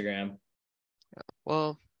Tour's Instagram.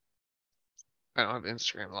 Well, I don't have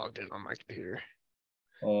Instagram logged in on my computer.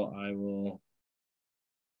 Oh, I will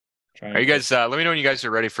try. Are you guys? Let me know when you guys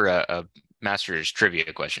are ready for a Masters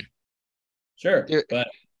trivia question. Sure, but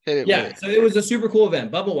yeah, so it was a super cool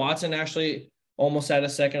event. Bubba Watson actually almost had a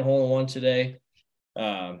second hole-in-one today.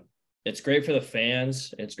 It's great for the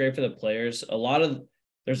fans. It's great for the players.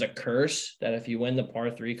 There's a curse that if you win the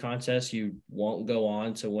par 3 contest, you won't go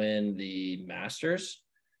on to win the Masters.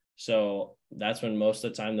 So that's when most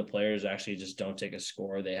of the time the players actually just don't take a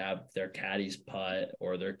score. They have their caddies putt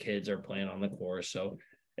or their kids are playing on the course. So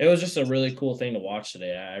it was just a really cool thing to watch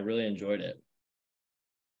today. I really enjoyed it.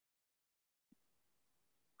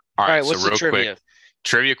 All right, what's so real the trivia? quick,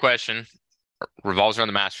 trivia question revolves around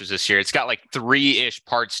the Masters this year. It's got like 3-ish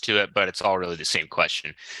parts to it, but it's all really the same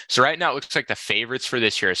question. So right now it looks like the favorites for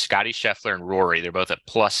this year are Scotty Scheffler and Rory. They're both at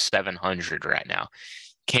plus 700 right now.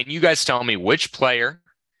 Can you guys tell me which player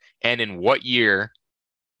and in what year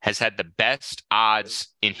has had the best odds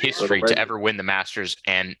in history to ever win the Masters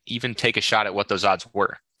and even take a shot at what those odds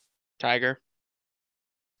were? Tiger.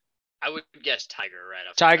 I would guess Tiger right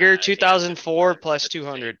off. Tiger, 2004 plus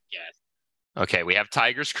 200. Yeah. Okay, we have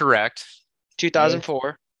Tiger's correct.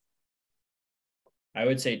 2004. I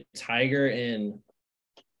would say Tiger it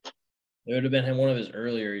would have been one of his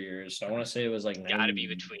earlier years. So I want to say it was like got to be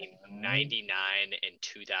between 99 and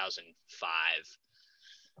 2005.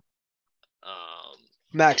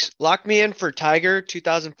 Max, lock me in for Tiger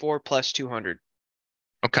 2004 plus 200.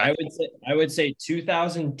 Okay. I would say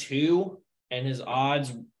 2002, and his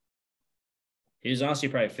odds. He was honestly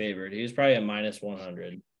probably favored. He was probably a minus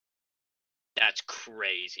 100. That's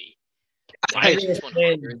crazy. Tiger was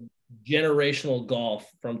playing generational golf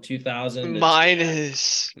from 2000.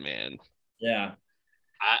 Minus, man. Yeah.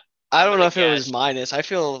 I don't know if it was minus. I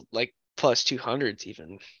feel like plus 200s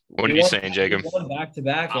even. What are you saying, Jacob? Back to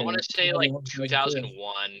back. I want to say like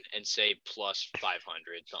 2001 and say plus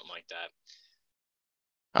 500, something like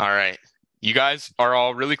that. All right. You guys are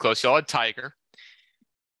all really close. Y'all had Tiger.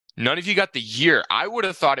 None of you got the year. I would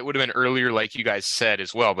have thought it would have been earlier, like you guys said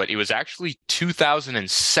as well, but it was actually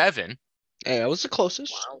 2007. Hey, that was the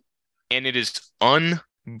closest. Wow. And it is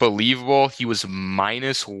unbelievable. He was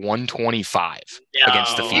minus 125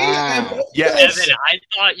 against the field. Wow. Yes. Evan, I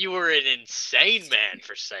thought you were an insane man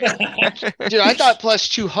for saying that. Dude, I thought plus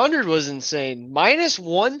 200 was insane. Minus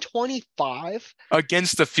 125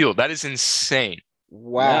 against the field. That is insane.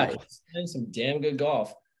 Wow. Yeah, playing some damn good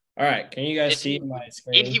golf. All right, can you guys see my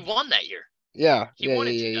screen? And he won that year. Yeah. He won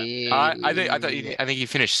it. I think he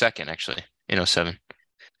finished second actually in 07.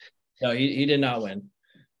 No, he did not win.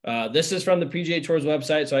 This is from the PGA Tour's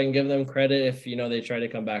website, so I can give them credit if they try to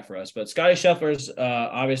come back for us. But Scotty Scheffler's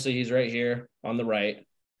obviously he's right here on the right.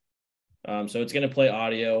 So it's gonna play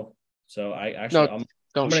audio. So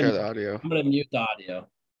don't share the audio. I'm gonna mute the audio.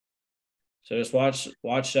 So just watch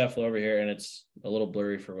Scheffler over here, and it's a little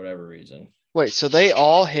blurry for whatever reason. Wait, so they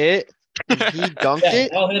all hit? And he dunked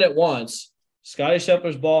it? They all hit it once. Scotty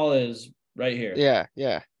Scheffler's ball is right here.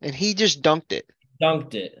 Yeah. And he just dunked it.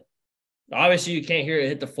 Dunked it. Obviously, you can't hear it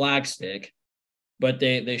hit the flag stick, but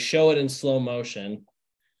they show it in slow motion.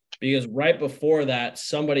 because right before that,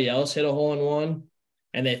 somebody else hit a hole in one,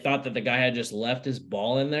 and they thought that the guy had just left his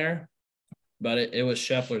ball in there, but it was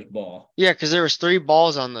Scheffler's ball. Yeah, because there was 3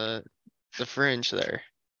 balls on the fringe there.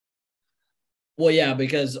 Well, yeah,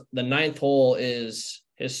 because the 9th hole is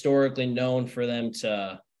historically known for them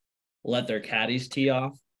to let their caddies tee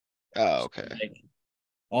off. Oh, okay. Like,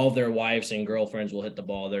 all of their wives and girlfriends will hit the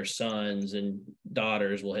ball. Their sons and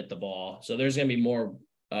daughters will hit the ball. So there's going to be more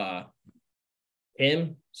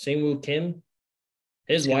Singwoo Kim.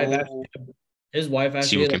 His wife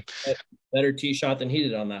actually hit a better tee shot than he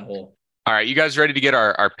did on that hole. All right, you guys ready to get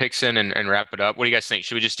our picks in and wrap it up? What do you guys think?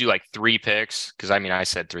 Should we just do like 3 picks? Because I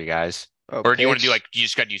said 3 guys. Oh, or do you want to do like you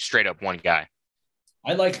just got to do straight up 1 guy?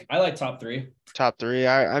 I like top 3. Top 3.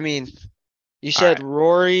 I mean, you said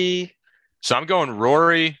Rory. So I'm going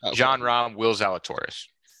Rory, Jon Rahm, Will Zalatoris.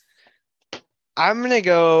 I'm gonna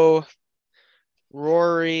go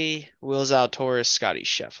Rory, Will Zalatoris, Scotty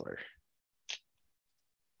Scheffler.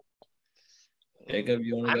 Jacob,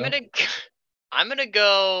 you want to go? I'm gonna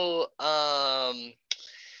go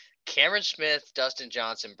Cameron Smith, Dustin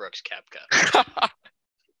Johnson, Brooks Koepka.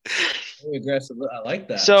 Very aggressive. I like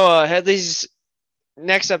that. So Headley's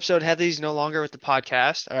next episode. Headley's no longer with the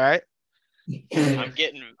podcast. All right. I'm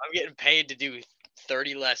getting paid to do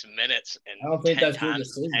 30 less minutes and I don't think 10 that's your times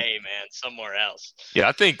decision. pay, man, somewhere else. Yeah,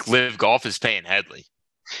 I think Live Golf is paying Headley.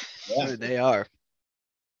 Yeah. They are.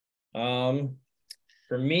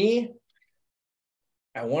 For me,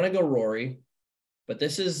 I want to go Rory, but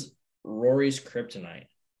this is Rory's kryptonite.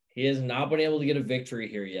 He has not been able to get a victory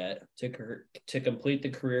here yet to complete the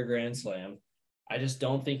career Grand Slam. I just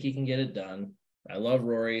don't think he can get it done. I love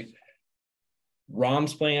Rory.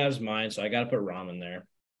 Rahm's playing out of his mind, so I got to put Rahm in there.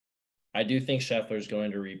 I do think Scheffler's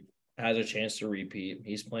going to has a chance to repeat.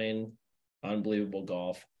 He's playing unbelievable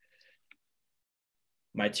golf.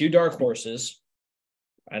 My 2 dark horses.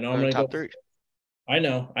 I know I'm going to go top 3. I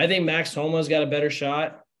know. I think Max Homa's got a better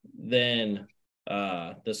shot than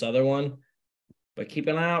this other one, but keep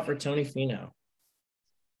an eye out for Tony Finau.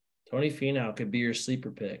 Tony Finau could be your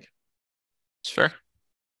sleeper pick. It's fair.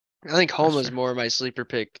 I think Homa's more my sleeper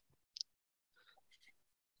pick.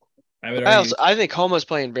 I think Homa's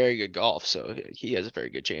playing very good golf, so he has a very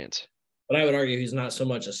good chance. But I would argue he's not so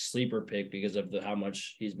much a sleeper pick because of how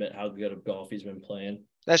good of golf he's been playing.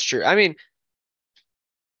 That's true. I mean,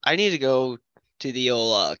 I need to go to the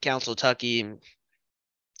old Council Tucky and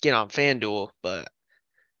get on FanDuel, but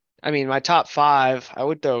I mean, my top 5, I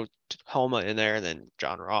would throw Homa in there and then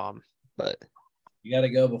Jon Rahm, but you got to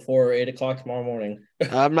go before 8:00 tomorrow morning.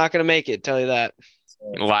 I'm not gonna make it. Tell you that.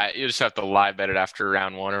 You just have to live bet it after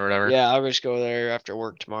round 1 or whatever. Yeah, I'll just go there after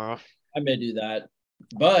work tomorrow. I may do that,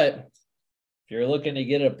 but if you're looking to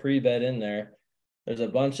get a pre-bet in there, there's a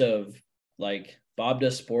bunch of like Bob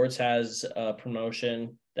Does Sports has a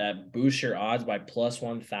promotion that boosts your odds by plus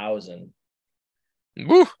 1,000.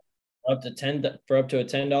 Woo! For up to a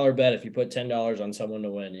 $10 bet, if you put $10 on someone to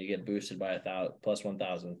win, you get boosted by plus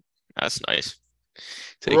 1,000. That's nice.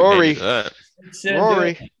 Rory.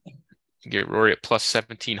 Rory. Get Rory at plus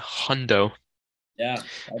 17 hundo. Yeah,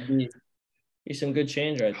 that'd be some good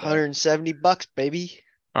change right there. $170, baby.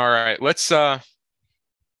 All right, let's go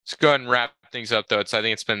ahead and wrap things up though. I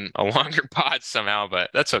think it's been a longer pod somehow,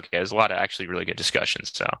 but that's okay. There's a lot of actually really good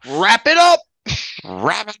discussions. So wrap it up.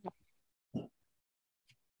 Wrap it up.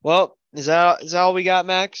 Well, is that all we got,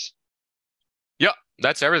 Max? Yep,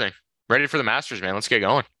 that's everything. Ready for the Masters, man. Let's get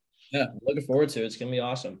going. Yeah, looking forward to it. It's gonna be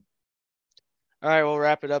awesome. All right, we'll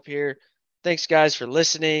wrap it up here. Thanks, guys, for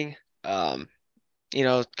listening. Kind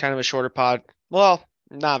of a shorter pod. Well,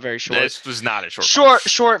 not very short. This was not a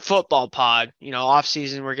short football pod. Off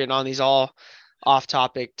season, we're getting on these all off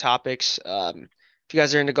topics. If you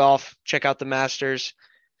guys are into golf, check out the Masters.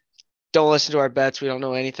 Don't listen to our bets. We don't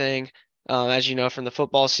know anything, as you know, from the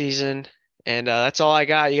football season. And that's all I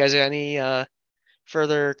got. You guys got any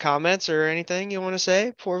further comments or anything you want to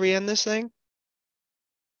say before we end this thing?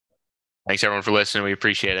 Thanks, everyone, for listening. We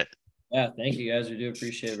appreciate it. Yeah, thank you, guys. We do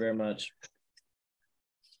appreciate it very much.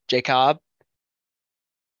 Jacob?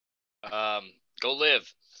 Go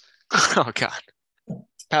live. Oh, God.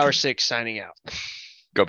 Power 6 signing out.